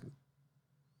rest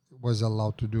was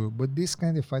allowed to do. But this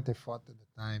kind of fight I fought at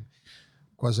the time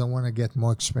because I want to get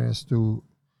more experience to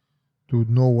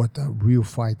know what a real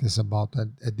fight is about.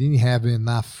 I didn't have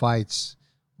enough fights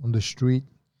on the street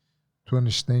to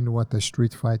understand what a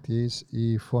street fight is.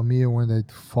 For me, when I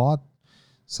fought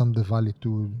some the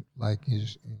Valitude, like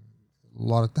is a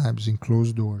lot of times in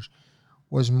closed doors,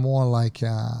 was more like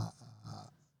I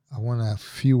want to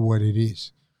feel what it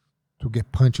is to get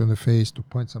punched on the face, to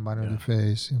punch somebody on the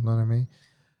face. You know what I mean?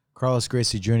 Carlos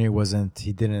Gracie Jr.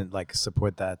 he didn't like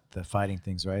support the fighting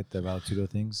things, right? The Valtudo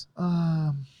things.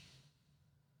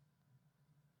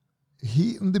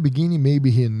 He in the beginning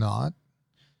maybe he not,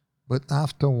 but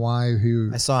after a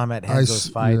while I saw him at Hanzo's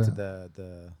fight, yeah.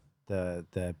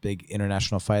 the big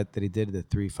international fight that he did, the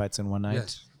 3 fights in one night.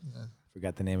 Yes. Yeah.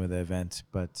 Forgot the name of the event,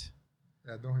 but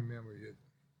I don't remember yet.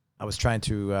 I was trying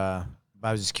to.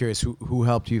 I was just curious who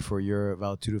helped you for your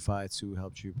Valtudo fights. Who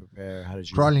helped you prepare? How did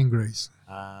you? Trolling Grace.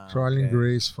 Trolling Okay.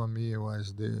 Grace for me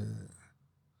was the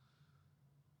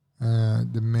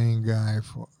main guy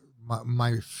for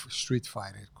my street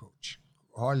fighter coach.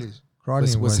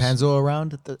 Crawling Was Hanzo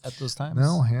around at those times?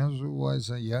 No, Hanzo was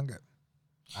younger.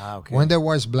 Okay. When there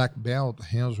was black belt,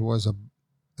 Hanzo was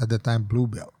at the time blue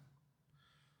belt.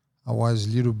 I was a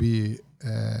little bit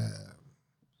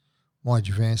more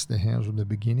advanced than Hanzo in the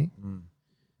beginning.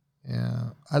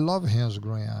 I love Hanzo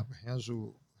growing up.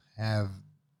 Hanzo have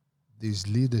this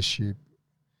leadership.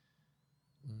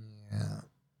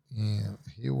 And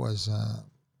he was a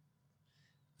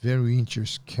very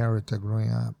interesting character growing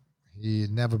up. He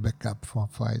never back up for a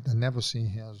fight. I never seen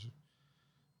Hanzo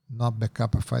not back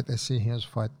up a fight. I see Hanzo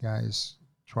fight guys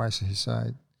twice his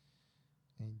side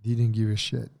and didn't give a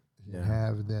shit. He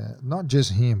have not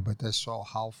just him, but I saw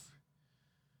Half.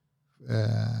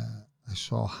 I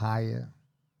saw Haya.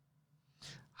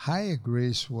 Haya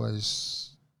Grace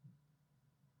was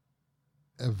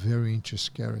a very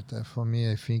interesting character. For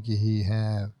me, I think he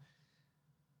have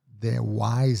the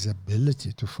wise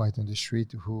ability to fight on the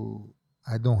street who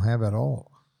I don't have at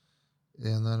all.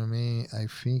 You know what I mean? I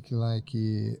think like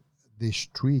the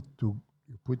street, you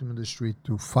put him in the street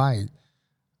to fight,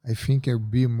 I think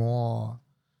I'd be more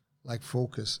like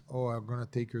focused. Oh, I'm going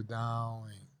to take you down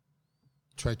and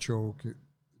try to choke you.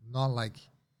 Not like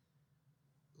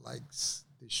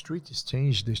the street has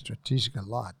changed the strategic a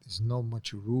lot. There's not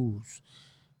much rules.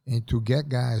 And to get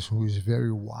guys who is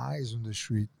very wise on the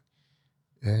street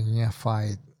and in a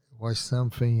fight was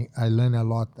something I learned a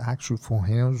lot actually from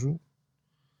Hanzo.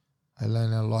 I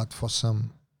learned a lot for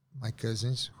some my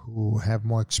cousins who have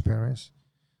more experience.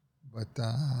 But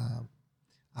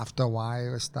after a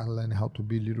while, I started learning how to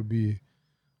be a little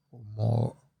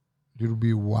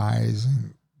bit wise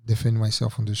and defend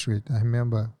myself on the street. I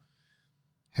remember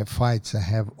have fights. I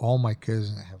have all my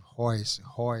cousins. I have Royce,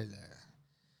 Hoyler,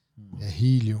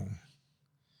 Helium,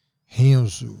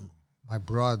 Renzo, my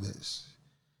brothers.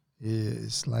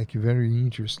 It's like very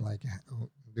interesting. Like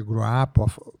they grow up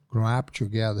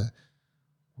together.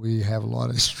 We have a lot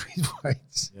of street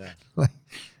fights. Yeah. Like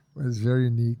it was very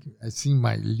unique. I seen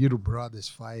my little brothers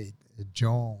fight.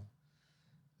 John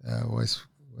was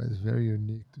very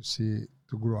unique to see,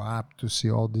 to grow up, to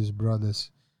see all these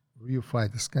brothers real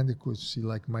fight. It's kind of cool to see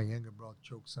like my younger brother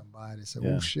choke somebody. I said,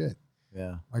 oh shit.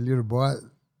 Yeah. My little boy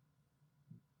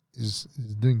is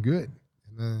doing good.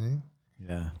 You know what I mean?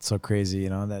 Yeah. It's so crazy,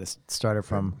 that it started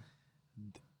from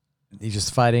he's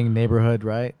just fighting neighborhood,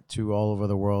 right? To all over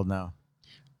the world now.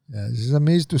 Yeah, it's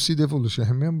amazing to see the evolution. I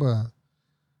remember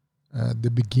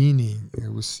the beginning, I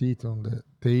would sit on the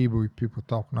table with people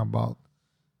talking about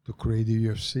to create the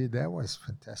UFC. That was a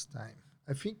fantastic time.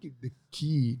 I think the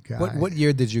key guy. What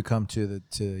year did you come to the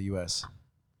US?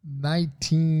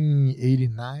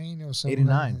 1989 or something.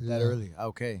 89, that yeah. early.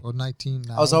 Okay. Or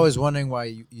 1990. I was always wondering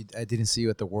why I didn't see you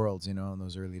at the Worlds, in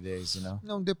those early days,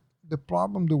 No, the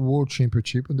problem, the World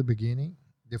Championship in the beginning,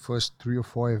 the first 3 or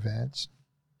 4 events,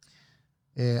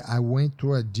 I went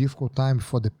through a difficult time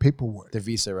for the paperwork. The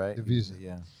visa, right? The visa.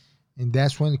 Yeah. And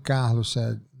that's when Carlos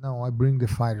said, no, I bring the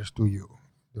fighters to you.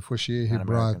 The first year he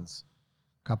brought a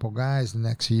couple guys. The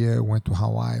next year went to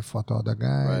Hawaii, fought other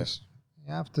guys.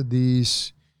 Right. After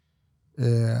this,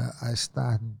 I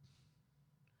started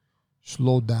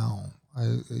slow down.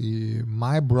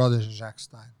 My brothers, Jacques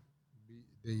Stein,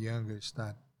 the younger,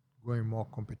 start going more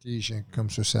competition, come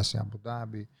success in Abu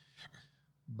Dhabi.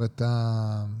 But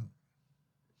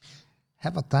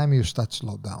have a time you start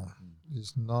slow down.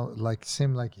 It's not like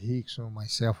same like Hicks or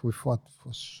myself. We fought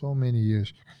for so many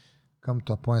years. Come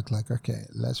to a point like, okay,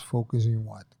 let's focus on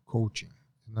what? Coaching.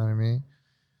 You know what I mean?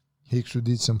 Hicks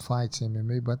did some fights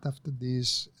MMA, but after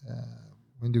this,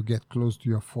 when you get close to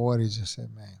your 40s, you say,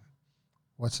 man,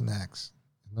 what's next?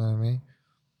 You know what I mean?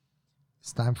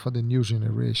 It's time for the new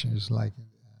generation. It's like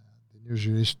the new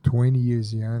generation, 20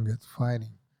 years younger,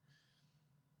 fighting.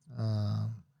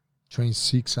 Train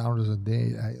 6 hours a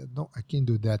day. I can't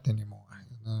do that anymore.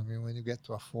 You know what I mean? When you get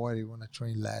to a 40, you want to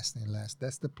train less and less.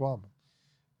 That's the problem.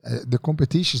 The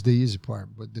competition is the easy part,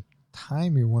 but the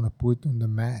time you want to put on the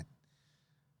mat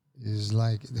is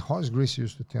like the Horace Gracie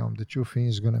used to tell him, the 2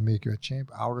 things going to make you a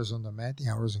champ: hours on the mat and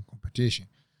hours in competition.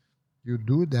 You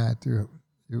do that,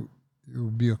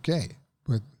 you'll be okay.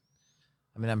 But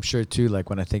I mean, I'm sure too,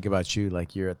 like when I think about you,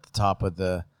 like you're at the top of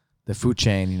the food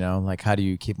chain, like how do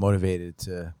you keep motivated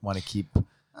to want to keep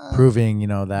proving,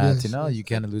 that, yes, you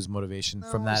kind of lose motivation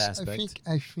from that aspect?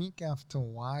 I think after a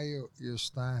while you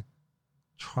start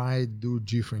try to do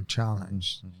different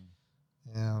challenge.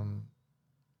 You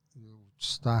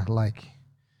start like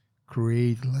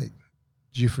create like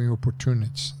different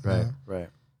opportunities. Right.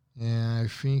 And I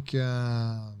think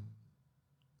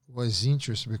was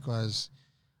interesting because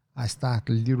I start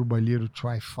little by little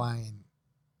try find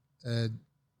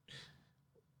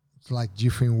like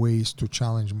different ways to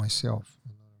challenge myself.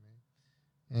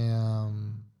 You know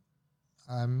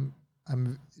what I mean?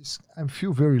 And I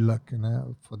feel very lucky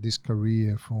for this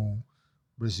career from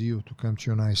Brazil to come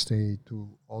to United States, to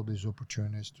all these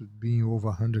opportunities, to be in over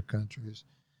 100 countries.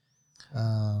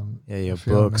 You have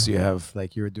books. You have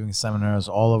you were doing seminars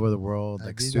all over the world,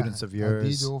 students of yours. I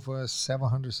did over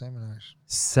 700 seminars.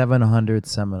 700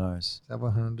 seminars.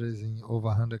 700 in over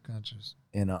 100 countries.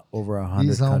 In over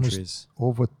 100 countries.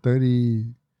 Over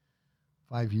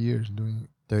 35 years doing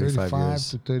 35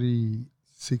 to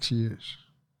 36 years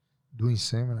doing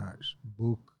seminars,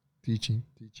 book, teaching.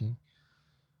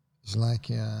 It's like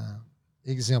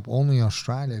example, only in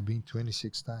Australia I've been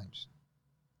 26 times.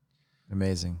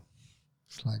 Amazing.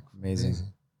 It's like amazing.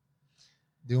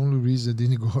 The only reason I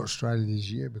didn't go to Australia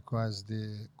this year because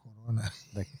the corona.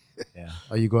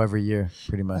 Oh, you go every year,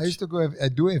 pretty much. I used to go. I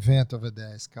do an event over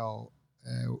there. It's called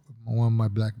one of my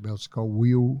black belts called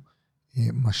Will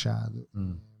Machado.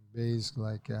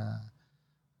 Basically,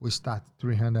 we started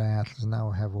 300 athletes. Now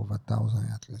we have over 1,000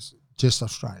 athletes. Just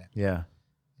Australia. Yeah.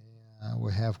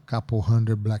 We have a couple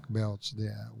hundred black belts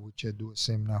there, which I do a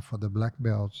seminar for the black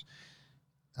belts.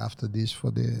 After this,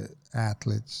 for the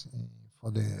athletes, and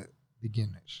for the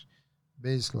beginners,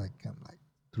 basically come like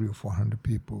 300 or 400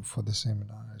 people for the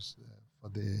seminars, for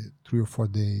the 3 or 4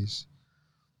 days.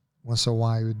 Once a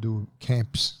while, we do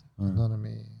camps. You know what I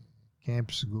mean?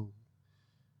 Camps go.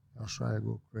 Australia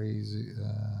go crazy.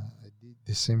 I did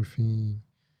the same thing.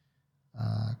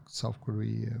 South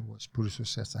Korea was pretty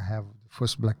success. I have the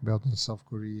first black belt in South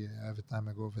Korea. Every time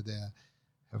I go over there,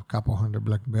 I have a couple hundred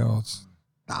black belts.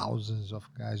 Thousands of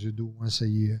guys. You do once a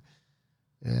year.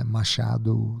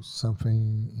 Machado,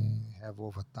 something, have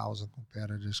over 1,000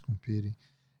 competitors competing.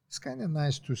 It's kind of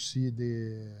nice to see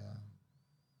the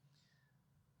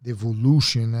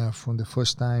evolution from the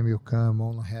first time you come.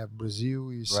 Only have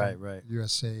Brazil, right.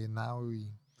 USA. Now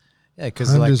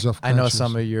because I know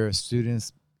some of your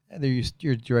students. They're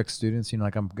your direct students.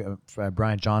 Like I'm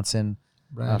Brian Johnson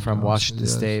from Washington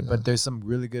State, but there's some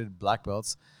really good black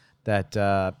belts that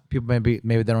people maybe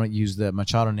they don't use the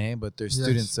Machado name, but they're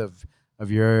students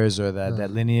of yours or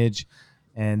that lineage,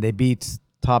 and they beat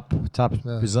top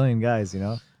Brazilian guys,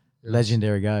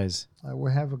 legendary guys.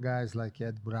 We have guys like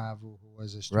Ed Bravo, who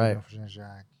was a student of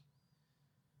Jean-Jacques.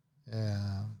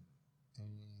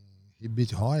 He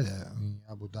beat Hoyle in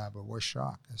Abu Dhabi. I was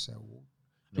shocked. I said,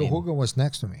 Joe Rogan was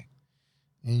next to me,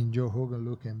 and Joe Rogan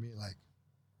looked at me like,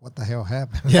 what the hell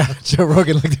happened? Yeah, Joe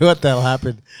Rogan looked at what the hell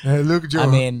happened.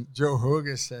 Joe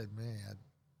Rogan said, man,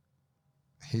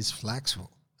 he's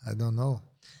flexible. I don't know.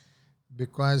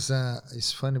 because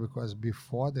it's funny because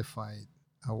before the fight,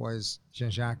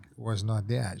 Jean-Jacques was not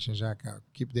there. Jean-Jacques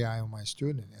keep the eye on my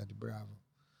student at the Bravo.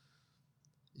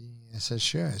 I said,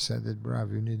 sure. I said, at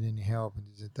Bravo, you need any help? And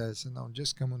he said, I said, no,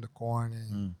 just come on the corner.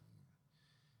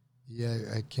 Yeah,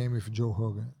 I came with Joe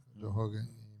Hogan. Joe Hogan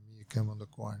and me come on the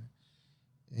corner.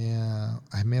 And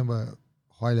I remember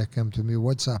Royler came to me,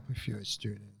 what's up with your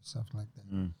student? Something like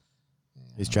that.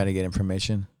 He's trying to get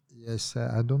information. Yes,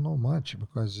 I don't know much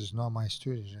because it's not my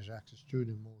student. Jean-Jacques'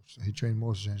 student most. He trained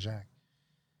most Jean-Jacques.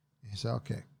 He said,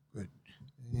 okay, good.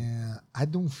 Yeah, I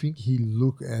don't think he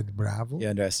looked at Bravo. You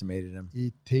underestimated him.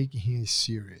 He take him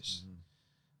serious.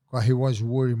 Because he was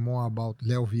worried more about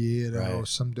Leo Vieira or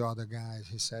some of the other guys.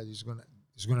 He said it's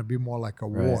gonna be more like a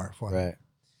war for him.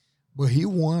 But he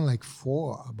won like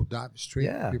 4 Abu Dhabi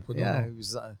straight. People don't know. He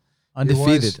was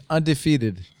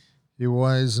undefeated. He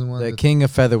was one the king of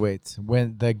featherweight.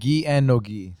 When the gi and no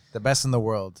gi, the best in the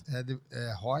world.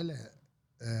 Royler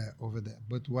over there.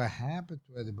 But what happened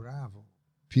to Eddie Bravo,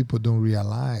 people don't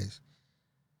realize.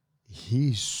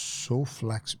 He's so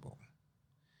flexible.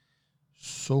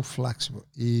 So flexible.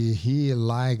 He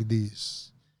like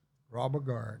this rubber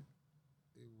guard,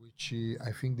 which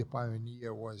I think the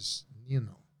pioneer was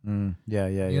Nino.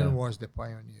 Nino was the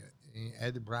pioneer. And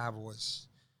Eddie Bravo was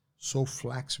so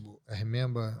flexible. I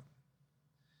remember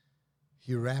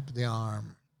he wrapped the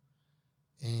arm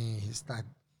and he started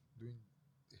doing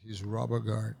his rubber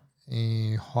guard.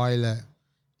 And Royler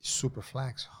is super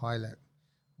flex. Royler,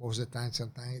 most of the time,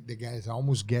 sometimes the guys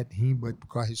almost get him, but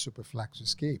because he's super flex,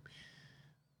 escape.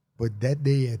 But that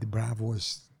day at the Bravo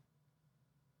was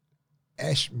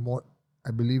more,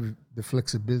 I believe the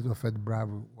flexibility of Ed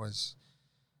Bravo was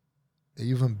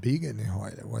even bigger than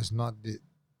Royler. It was not the,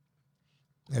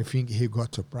 I think he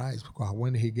got surprised because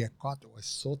when he get caught, it was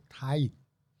so tight.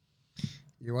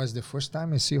 It was the first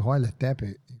time I see Royler tap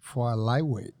it for a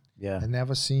lightweight. I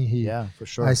never seen he. Yeah, for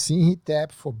sure. I seen he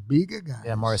tap for bigger guys.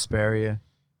 Yeah, Maurice Barrier.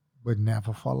 But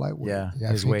never for lightweight. Yeah,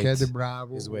 his weight. Eddie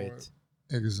Bravo. His weight.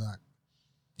 Exactly.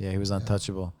 Yeah, he was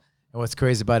untouchable. And what's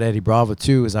crazy about Eddie Bravo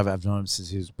too is I've known him since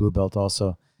he was blue belt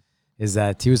also, is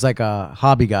that he was like a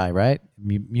hobby guy, right?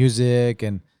 Music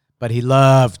but he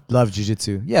loved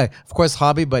jiu-jitsu. Yeah, of course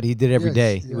hobby, but he did it every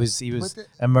day. He was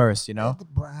immersed, you know. Eddie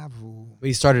Bravo. But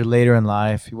he started later in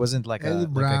life. He wasn't like a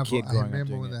kid growing up. I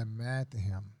remember when I met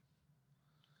him.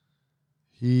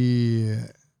 He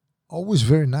always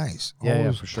very nice.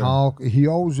 Always for sure. Talk. He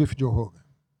always with Joe Hogan,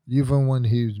 even when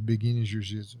he was beginning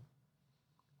jiu-jitsu.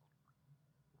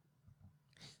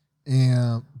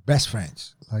 And best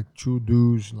friends, like 2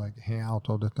 dudes, like hang out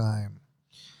all the time.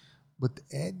 But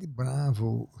Eddie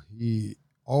Bravo, he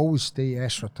always stay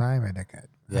extra time at the academy.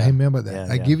 I remember that.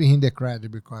 I give him the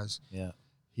credit because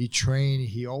he trained.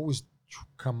 He always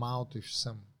come out with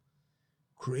some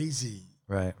crazy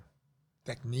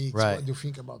techniques. What do you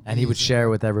think about? And he would share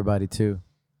with everybody too.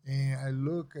 And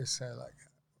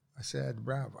I said,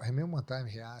 Bravo. I remember one time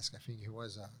he asked. I think he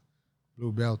was a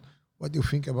blue belt. What do you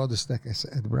think about this technique? I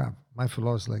said, Bravo, my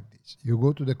philosophy is like this. You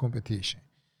go to the competition.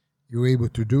 You're able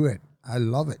to do it. I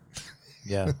love it.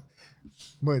 Yeah.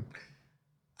 But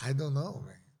I don't know,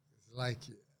 man. It's like,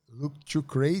 looked too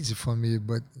crazy for me,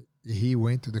 but he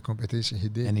went to the competition. He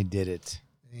did. And he did it.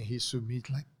 And he submitted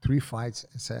like 3 fights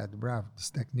and said, Bravo, this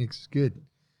technique is good.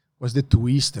 Was the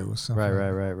twister or something?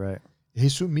 Right. He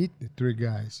submitted the 3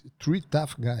 guys, 3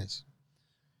 tough guys.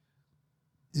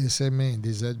 He said, man,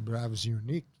 this Ed Bravo is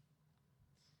unique.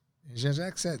 And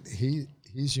Jean-Jacques said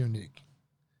he's unique.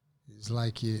 It's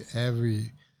like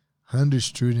every 100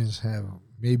 students have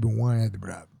maybe one Ed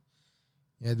Bravo.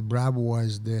 Ed Bravo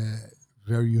was the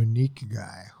very unique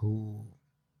guy who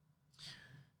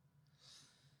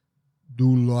do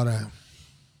a lot of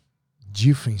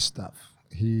different stuff.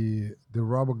 The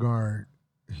rubber guard,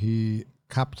 he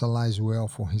capitalized well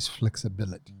for his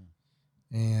flexibility.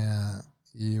 And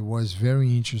it was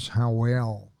very interesting how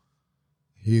well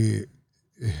he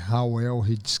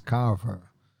discovered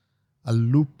a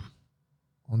loop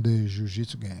on the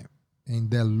jiu-jitsu game. And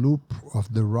that loop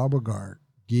of the rubber guard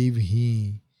gave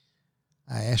him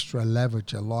an extra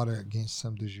leverage a lot against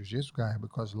some of the jiu-jitsu guys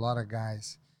because a lot of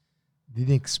guys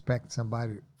didn't expect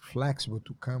somebody flexible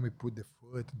to come and put the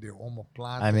foot, the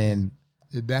omoplata. I mean,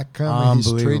 that come in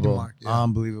his trademark.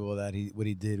 Unbelievable that what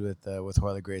he did with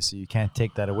Royler Gracie. You can't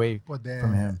take that away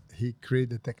from him. He created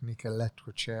the technique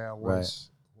electrical chair.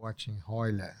 Watching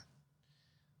Royler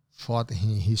fought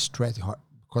him. He stretched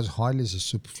because Royler is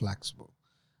super flexible.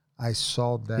 I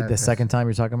saw that. The second time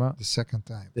you're talking about? The second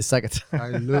time. The second time. I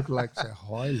look like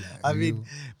Royler. I mean,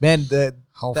 man, the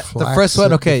first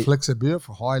one, okay. The flexibility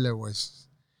for Royler was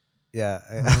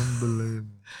unbelievable.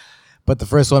 But the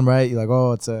first one, right? You're like,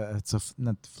 oh,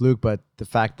 not the fluke, but the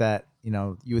fact that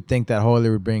you would think that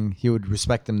Hoyle he would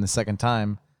respect him the second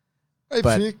time. I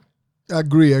But- think,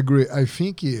 agree. I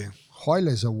think Hoyle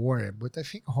is a warrior, but I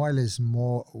think Hoyle is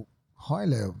more,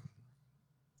 Hoyle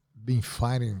been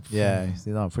fighting. Yeah,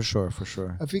 for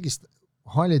sure. I think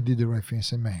Hoyle did the right thing. I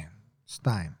said, man, it's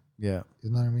time. Yeah, You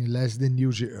know what I mean? Less than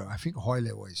usual. I think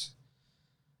Hoyle was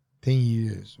 10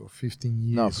 years or 15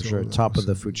 years. no, for sure. Top of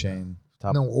the food something, chain.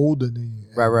 Top. No, older than.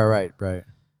 Right.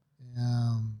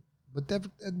 But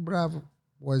Ed Bravo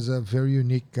was a very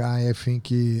unique guy. I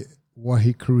think what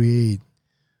he created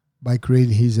by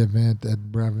creating his event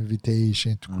at Bravo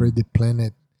Invitation to create the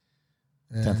planet.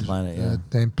 10th Planet, yeah.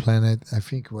 10th Planet, I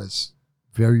think was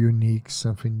very unique,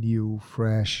 something new,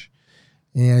 fresh.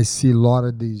 And I see a lot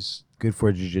of these. Good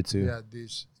for jiu-jitsu. Yeah,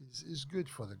 this is good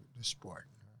for the sport.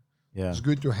 Yeah. It's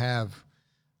good to have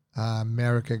an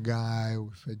American guy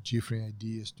with different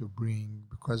ideas to bring,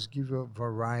 because give a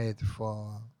variety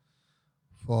for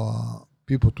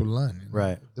people to learn.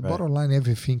 Right. The right. bottom line,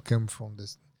 everything comes from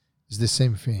this. It's the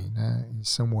same thing in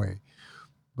some way,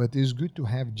 but it's good to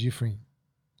have different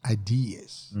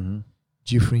ideas,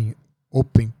 different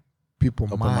open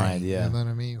mind. Yeah. You know what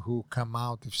I mean? Who come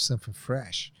out with something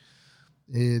fresh.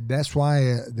 That's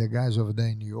why the guys over there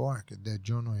in New York, that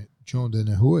John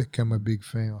Danaher, I'm a big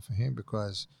fan of him,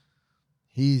 because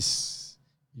he's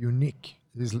unique.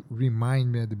 He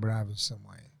remind me of the Bravo in some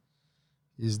way.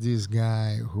 He's this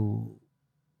guy who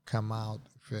come out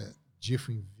with a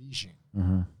different vision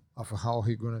of how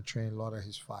he gonna train a lot of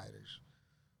his fighters,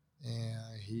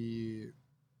 and he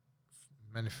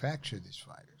manufactured these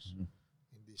fighters, and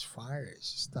these fighters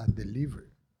start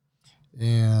delivering,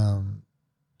 and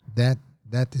that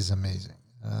is amazing.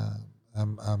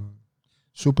 I'm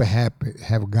super happy to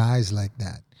have guys like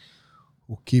that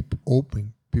who keep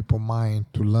open people's mind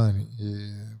to learn.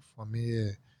 For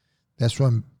me, that's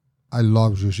why I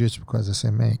love jiu-jitsu, because I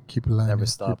say, man, keep learning. Never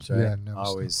stops, right? Yeah, never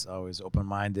always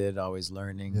open-minded, always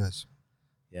learning. Yes.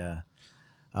 Yeah.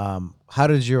 How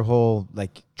did your whole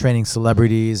training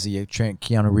celebrities? You train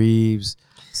Keanu Reeves,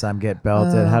 Sam get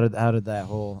belted. How did that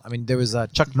whole? I mean, there was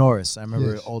Chuck Norris. I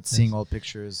remember seeing old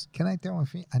pictures. Can I tell one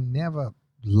thing? I never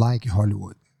liked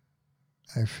Hollywood.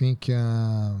 I think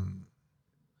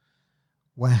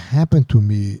what happened to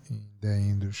me in the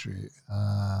industry.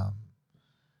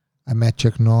 I met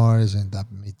Chuck Norris, and I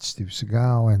met Steve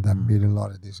Seagal, and I met a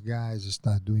lot of these guys. I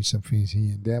started doing some things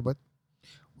here and there, but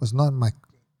it was not my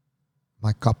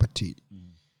cup of tea.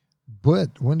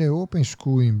 But when they opened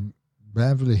school in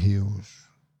Beverly Hills,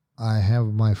 I have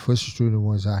my first student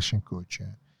was Ashton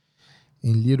Kutcher.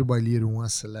 And little by little, one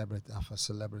celebrity after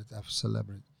celebrity after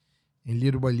celebrity. And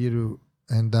little by little,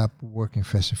 end up working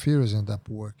Fast and Furious, end up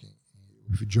working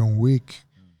with John Wick,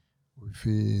 with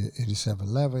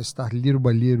 8711. I start little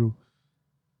by little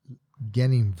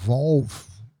getting involved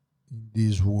in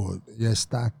this world. I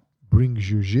start bring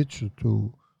jiu-jitsu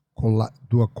to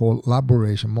do a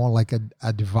collaboration, more like a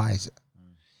advisor.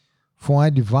 From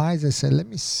advisor, I said, let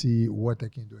me see what I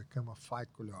can do. I become a fight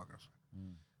choreographer.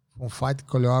 From fight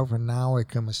choreographer, now I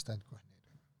become a stunt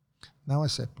coordinator. Now I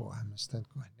said, I'm a stunt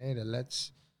coordinator.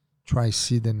 Let's try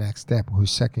see the next step.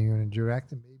 Who's second unit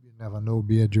director? Maybe you never know,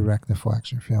 be a director for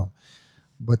action film.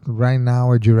 But right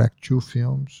now I direct 2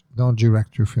 films. Don't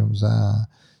direct 2 films.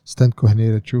 Stunt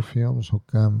coordinator 2 films who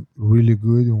come really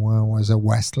good. One was a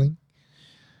wrestling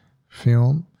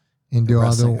film, and the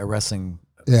other a wrestling.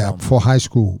 Yeah, film. for high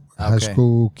school. Okay. High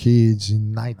school kids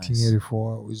in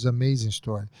 1984. Nice. It was an amazing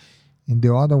story. And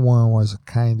the other one was a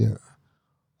kind of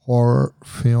horror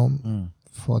film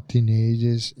for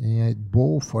teenagers. And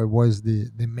both I was the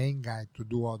main guy to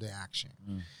do all the action.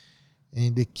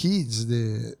 And the kids,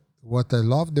 what I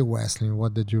love the wrestling,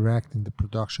 what the directing, the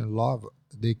production love,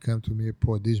 they come to me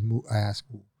for this movie. I ask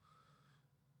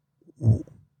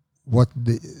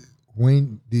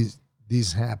when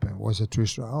this happened, was a true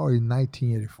story. Oh, in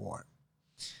 1984.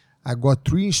 I got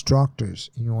 3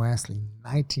 instructors in wrestling in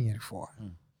 1984.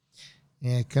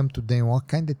 And I come to them, what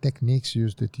kind of techniques you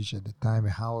used to teach at the time,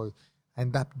 and how I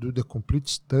end up do the complete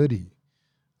study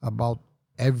about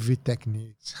every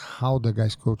technique, how the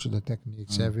guys coach the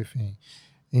techniques, everything.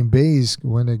 In base,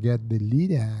 when I get the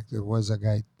lead actor, was a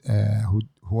guy who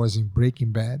was in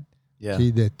Breaking Bad,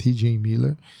 T.J.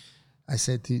 Miller. I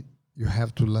said, you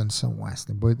have to learn some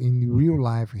wrestling. But in real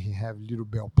life, he have little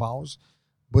bell palsy.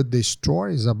 But the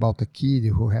story is about a kid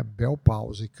who have bell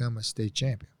palsy become a state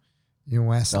champion in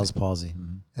wrestling. Bell's palsy.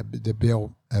 The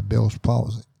Bell's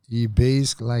palsy. He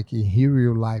basically, like in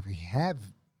real life, he have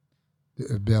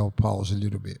the bell palsy a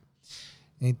little bit.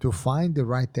 and to find the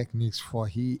right techniques for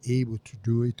he able to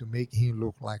do it to make him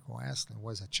look like wrestling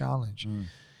was a challenge.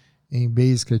 And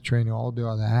basically training all the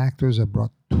other actors. I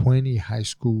brought 20 high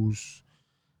schools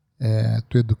to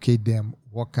educate them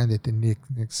what kind of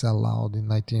techniques allowed in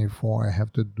 1984. I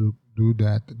have to do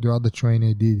that. The other training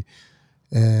I did,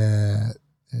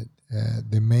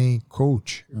 the main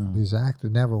coach, this actor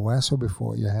never wrestled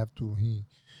before. You have to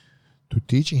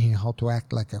teach him how to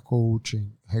act like a coach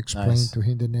and explain to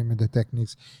him the name of the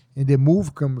techniques. And the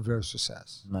move come very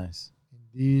success. Nice.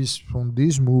 From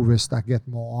this move, I start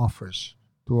getting more offers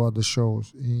to other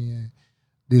shows. And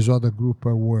this other group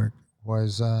I worked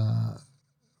was the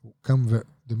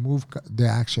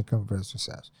action come very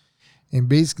success. And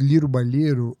basically, little by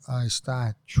little, I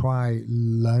start try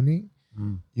learning.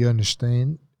 You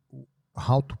understand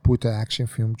how to put an action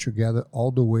film together,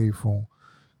 all the way from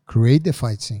create the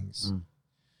fight scenes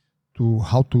to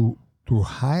how to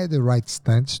hire the right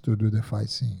stunts to do the fight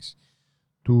scenes,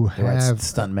 to have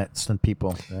stunt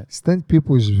people. Right? Stunt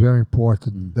people is very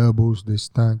important. Doubles the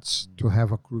stunts to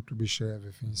have a crew to be sure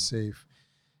everything is safe.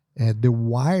 The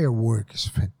wire work is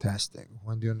fantastic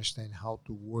when you understand how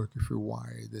to work with your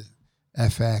wire, the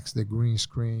FX, the green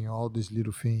screen, all these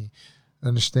little things.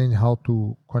 Understand how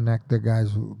to connect the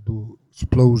guys who do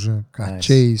explosion, car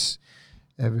chase,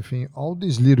 everything. All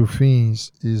these little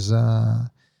things is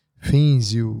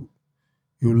things you're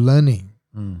learning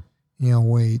in a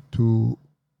way to,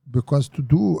 because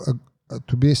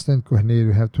to be a stunt coordinator,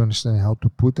 you have to understand how to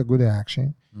put a good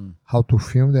action, how to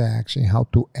film the action, how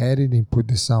to edit and put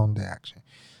the sound the action.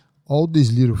 All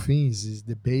these little things is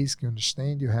the basic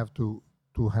understand. You have to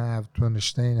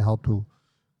understand how to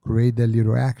create that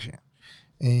little action.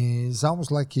 And it's almost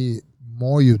like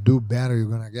more you do, better you're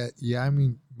gonna get. Yeah,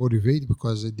 I'm motivated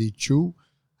because I did too.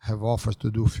 Have offers to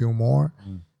do a few more.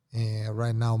 And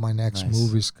right now my next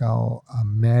movie is called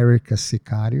America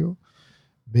Sicario,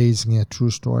 based on a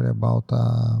true story about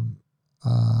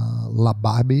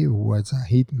Lababi, who was a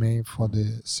hitman for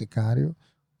the Sicario,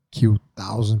 killed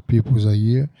 1,000 people a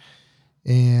year.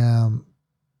 And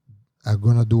I'm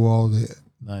gonna do all the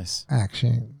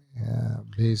action.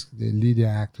 Basically, the lead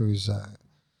actor is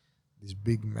this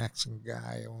big Mexican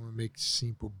guy. I want to make it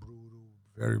simple, brutal,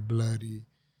 very bloody,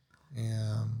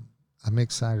 and I'm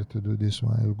excited to do this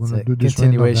one. We're gonna do this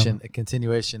a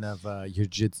continuation of your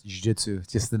jiu-jitsu,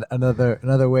 just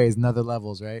another ways, another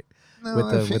levels, right? No,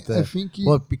 I think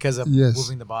because of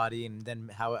moving the body, and then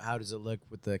how does it look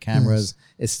with the cameras?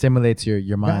 It stimulates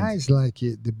your mind. Guys like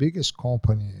it, the biggest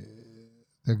company,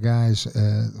 the guys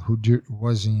who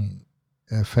was in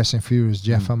Fast and Furious,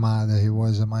 Jeff Amada, he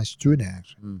was my student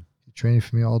actually. He trained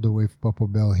for me all the way from Papa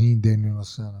Bell. He and Daniel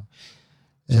Lozano.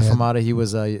 Jeff Amada, he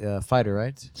was a fighter,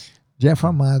 right? Jeff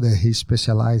Amada, he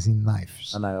specialized in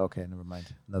knives. Okay, never mind.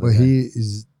 He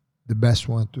is the best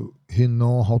one he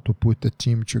know how to put the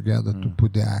team together to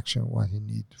put the action what he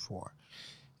need for.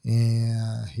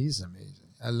 And he's amazing.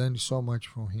 I learned so much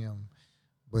from him.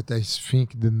 But I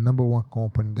think the number one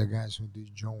company, the guys who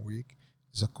did John Wick,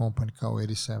 is a company called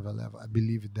 8711. I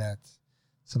believe that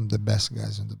some of the best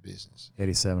guys in the business.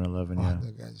 8711, yeah.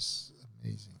 The guys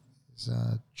amazing. It's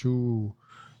two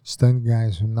stunt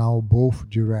guys who now both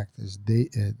directors.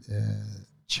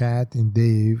 Chad and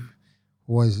Dave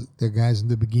was the guys in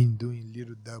the beginning doing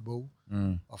little double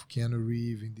of Keanu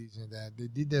Reeves and this and that. They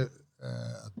did a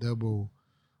double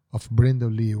of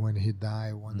Brendan Lee when he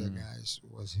died. One of the guys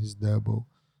was his double.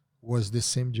 Was the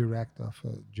same director of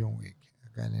John Wick,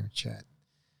 a guy named Chad.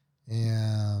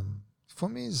 And for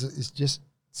me, it's just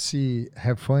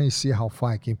have fun and see how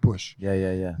far I can push.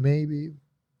 Yeah. Maybe, you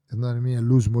know what I mean? I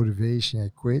lose motivation, I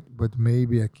quit, but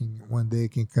maybe one day I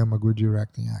can come a good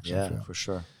directing action film. Yeah, for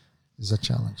sure. It's a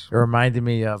challenge. It reminded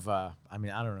me of, I don't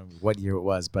know what year it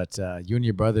was, but you and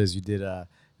your brothers, you did,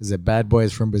 is it Bad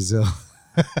Boys from Brazil?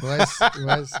 It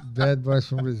was Bad Boys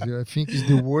from Brazil. I think it's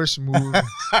the worst movie.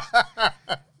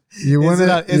 Is it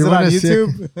on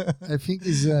YouTube? I think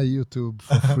it's YouTube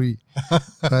for free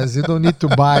because you don't need to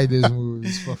buy these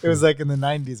movies for free. It was like in the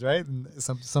 90s, right?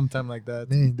 Sometime like that.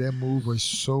 Man, that movie was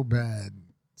so bad,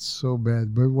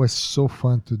 but it was so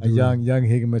fun to do. A young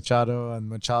Higa Machado and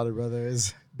Machado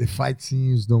brothers. The fight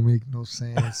scenes don't make no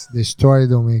sense. The story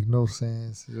don't make no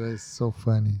sense. It was so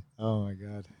funny. Oh my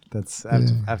God, I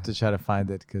have to try to find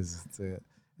it because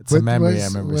it's a memory I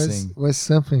remember seeing. Was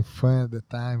something fun at the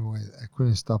time. I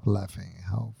couldn't stop laughing.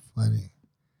 How funny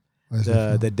was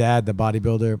the dad, the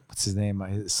bodybuilder. What's his name?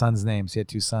 His son's name. So he had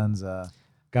two sons.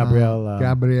 Gabriel.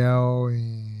 Gabriel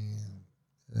and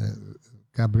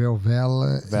Gabriel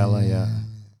Vela. Vela, yeah.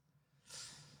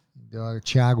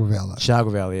 Thiago Vela.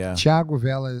 Thiago Vela, yeah. Thiago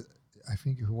Vela, I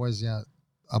think he was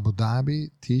Abu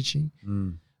Dhabi teaching.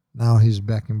 Mm. Now he's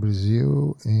back in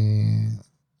Brazil, and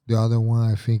the other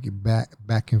one I think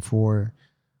back and forth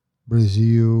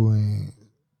Brazil and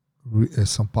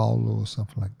São Paulo or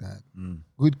something like that. Mm.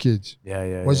 Good kids.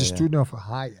 Yeah. Was a yeah. student of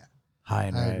Haya. High,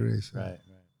 I right, agree, so. right.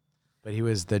 But he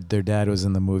was their dad was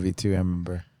in the movie too. I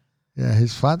remember. Yeah,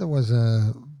 his father was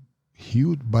a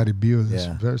huge bodybuilder,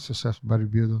 Yeah. very successful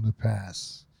bodybuilder in the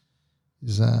past.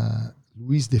 He's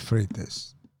Luis de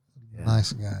Freitas, Yeah.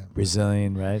 nice guy.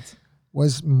 Brazilian, right?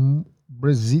 Was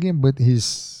Brazilian, but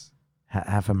he's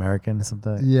Half American or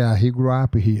something. yeah. He grew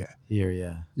up here. Here,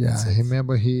 yeah. Yeah, That's I it.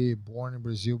 remember he born in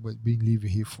Brazil, but been living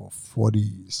here for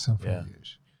 40 something Yeah.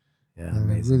 years. Yeah, Yeah,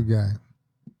 amazing. good guy.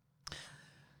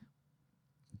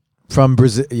 From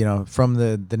Brazil, from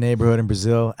the neighborhood in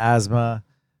Brazil, asthma,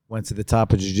 went to the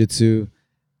top of jiu-jitsu,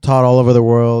 taught all over the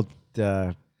world,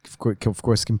 of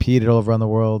course competed all around the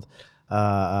world,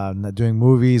 doing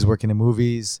movies, working in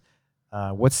movies.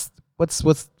 What's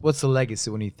the legacy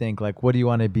when you think, like, what do you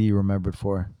want to be remembered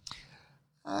for?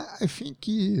 I think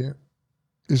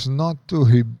it's not to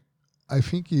him. I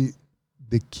think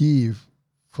the key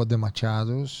for the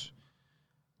Machados,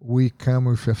 we come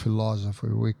with a philosophy.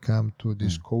 We come to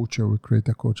this culture. We create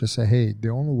a culture. Say, hey, the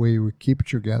only way we keep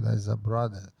together as a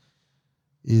brother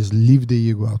is leave the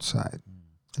ego outside.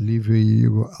 Leave the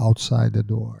ego outside the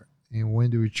door. And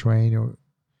when we train,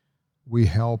 we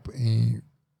help and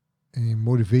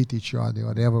motivate each other.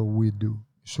 Whatever we do,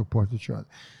 support each other.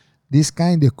 This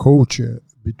kind of culture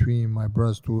between my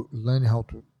brothers to learn how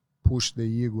to push the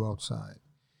ego outside.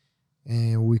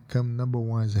 And we come number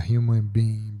one as a human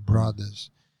being, brothers.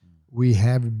 We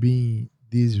have been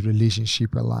this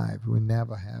relationship alive. We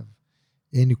never have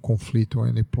any conflict or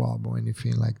any problem or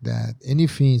anything like that.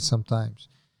 Anything sometimes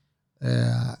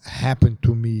happen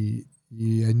to me,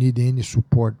 I need any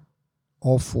support,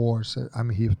 all force, I'm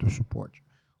here to support you.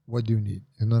 What do you need?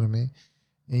 You know what I mean?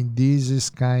 And this is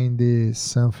kind of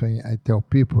something I tell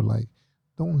people, like,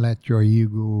 don't let your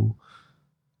ego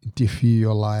interfere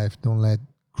your life. Don't let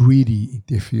greedy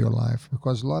interfere your life.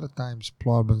 Because a lot of times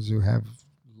problems you have,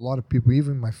 a lot of people,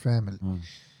 even my family,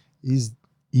 is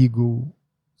ego,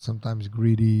 sometimes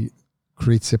greedy,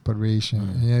 create separation.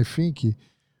 And I think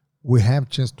we have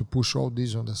chance to push all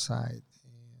this on the side.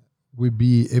 We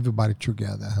be everybody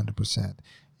together 100%.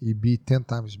 It be 10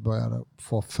 times better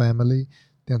for family,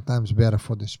 10 times better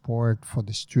for the sport, for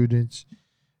the students.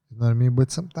 You know what I mean?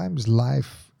 But sometimes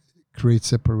life creates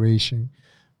separation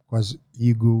because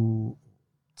ego,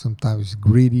 sometimes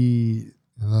greedy,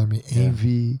 you know what I mean?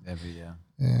 Envy.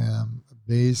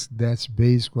 That's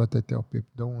basic what I tell people.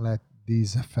 Don't let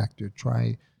these affect you.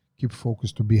 Try keep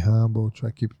focused to be humble.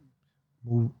 Try keep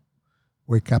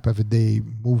wake up every day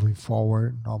moving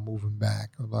forward, not moving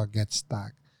back, or not get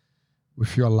stuck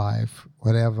with your life.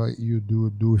 Whatever you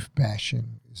do with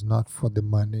passion. It's not for the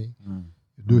money.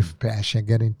 You do with passion. I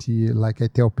guarantee, like I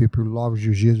tell people, you love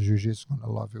jiu-jitsu, jiu-jitsu is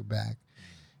gonna love you back.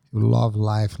 You love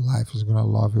life, life is gonna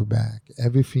love you back.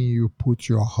 Everything you put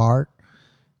your heart,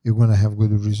 you're gonna have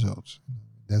good results.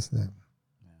 That's them.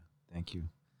 Yeah, thank you.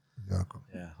 You're welcome.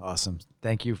 Yeah, awesome.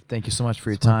 Thank you so much for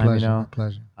your It's my time. pleasure, my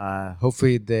pleasure.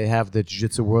 Hopefully they have the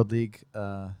Jiu-Jitsu World League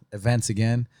events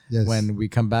again Yes. when we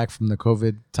come back from the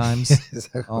COVID times. Yes,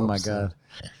 I Oh hope my so. God.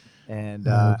 And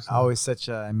I hope so. always such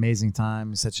an amazing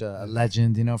time, such a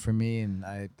legend, for me. And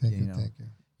Thank you.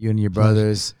 you and your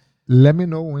brothers. Let me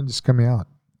know when it's coming out.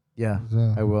 Yeah,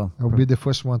 I will. I'll be the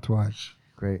first one to watch.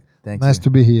 Great. Thank you. Nice to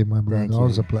be here, my brother. Thank you.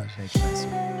 Always a pleasure. Thank you.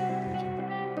 Nice.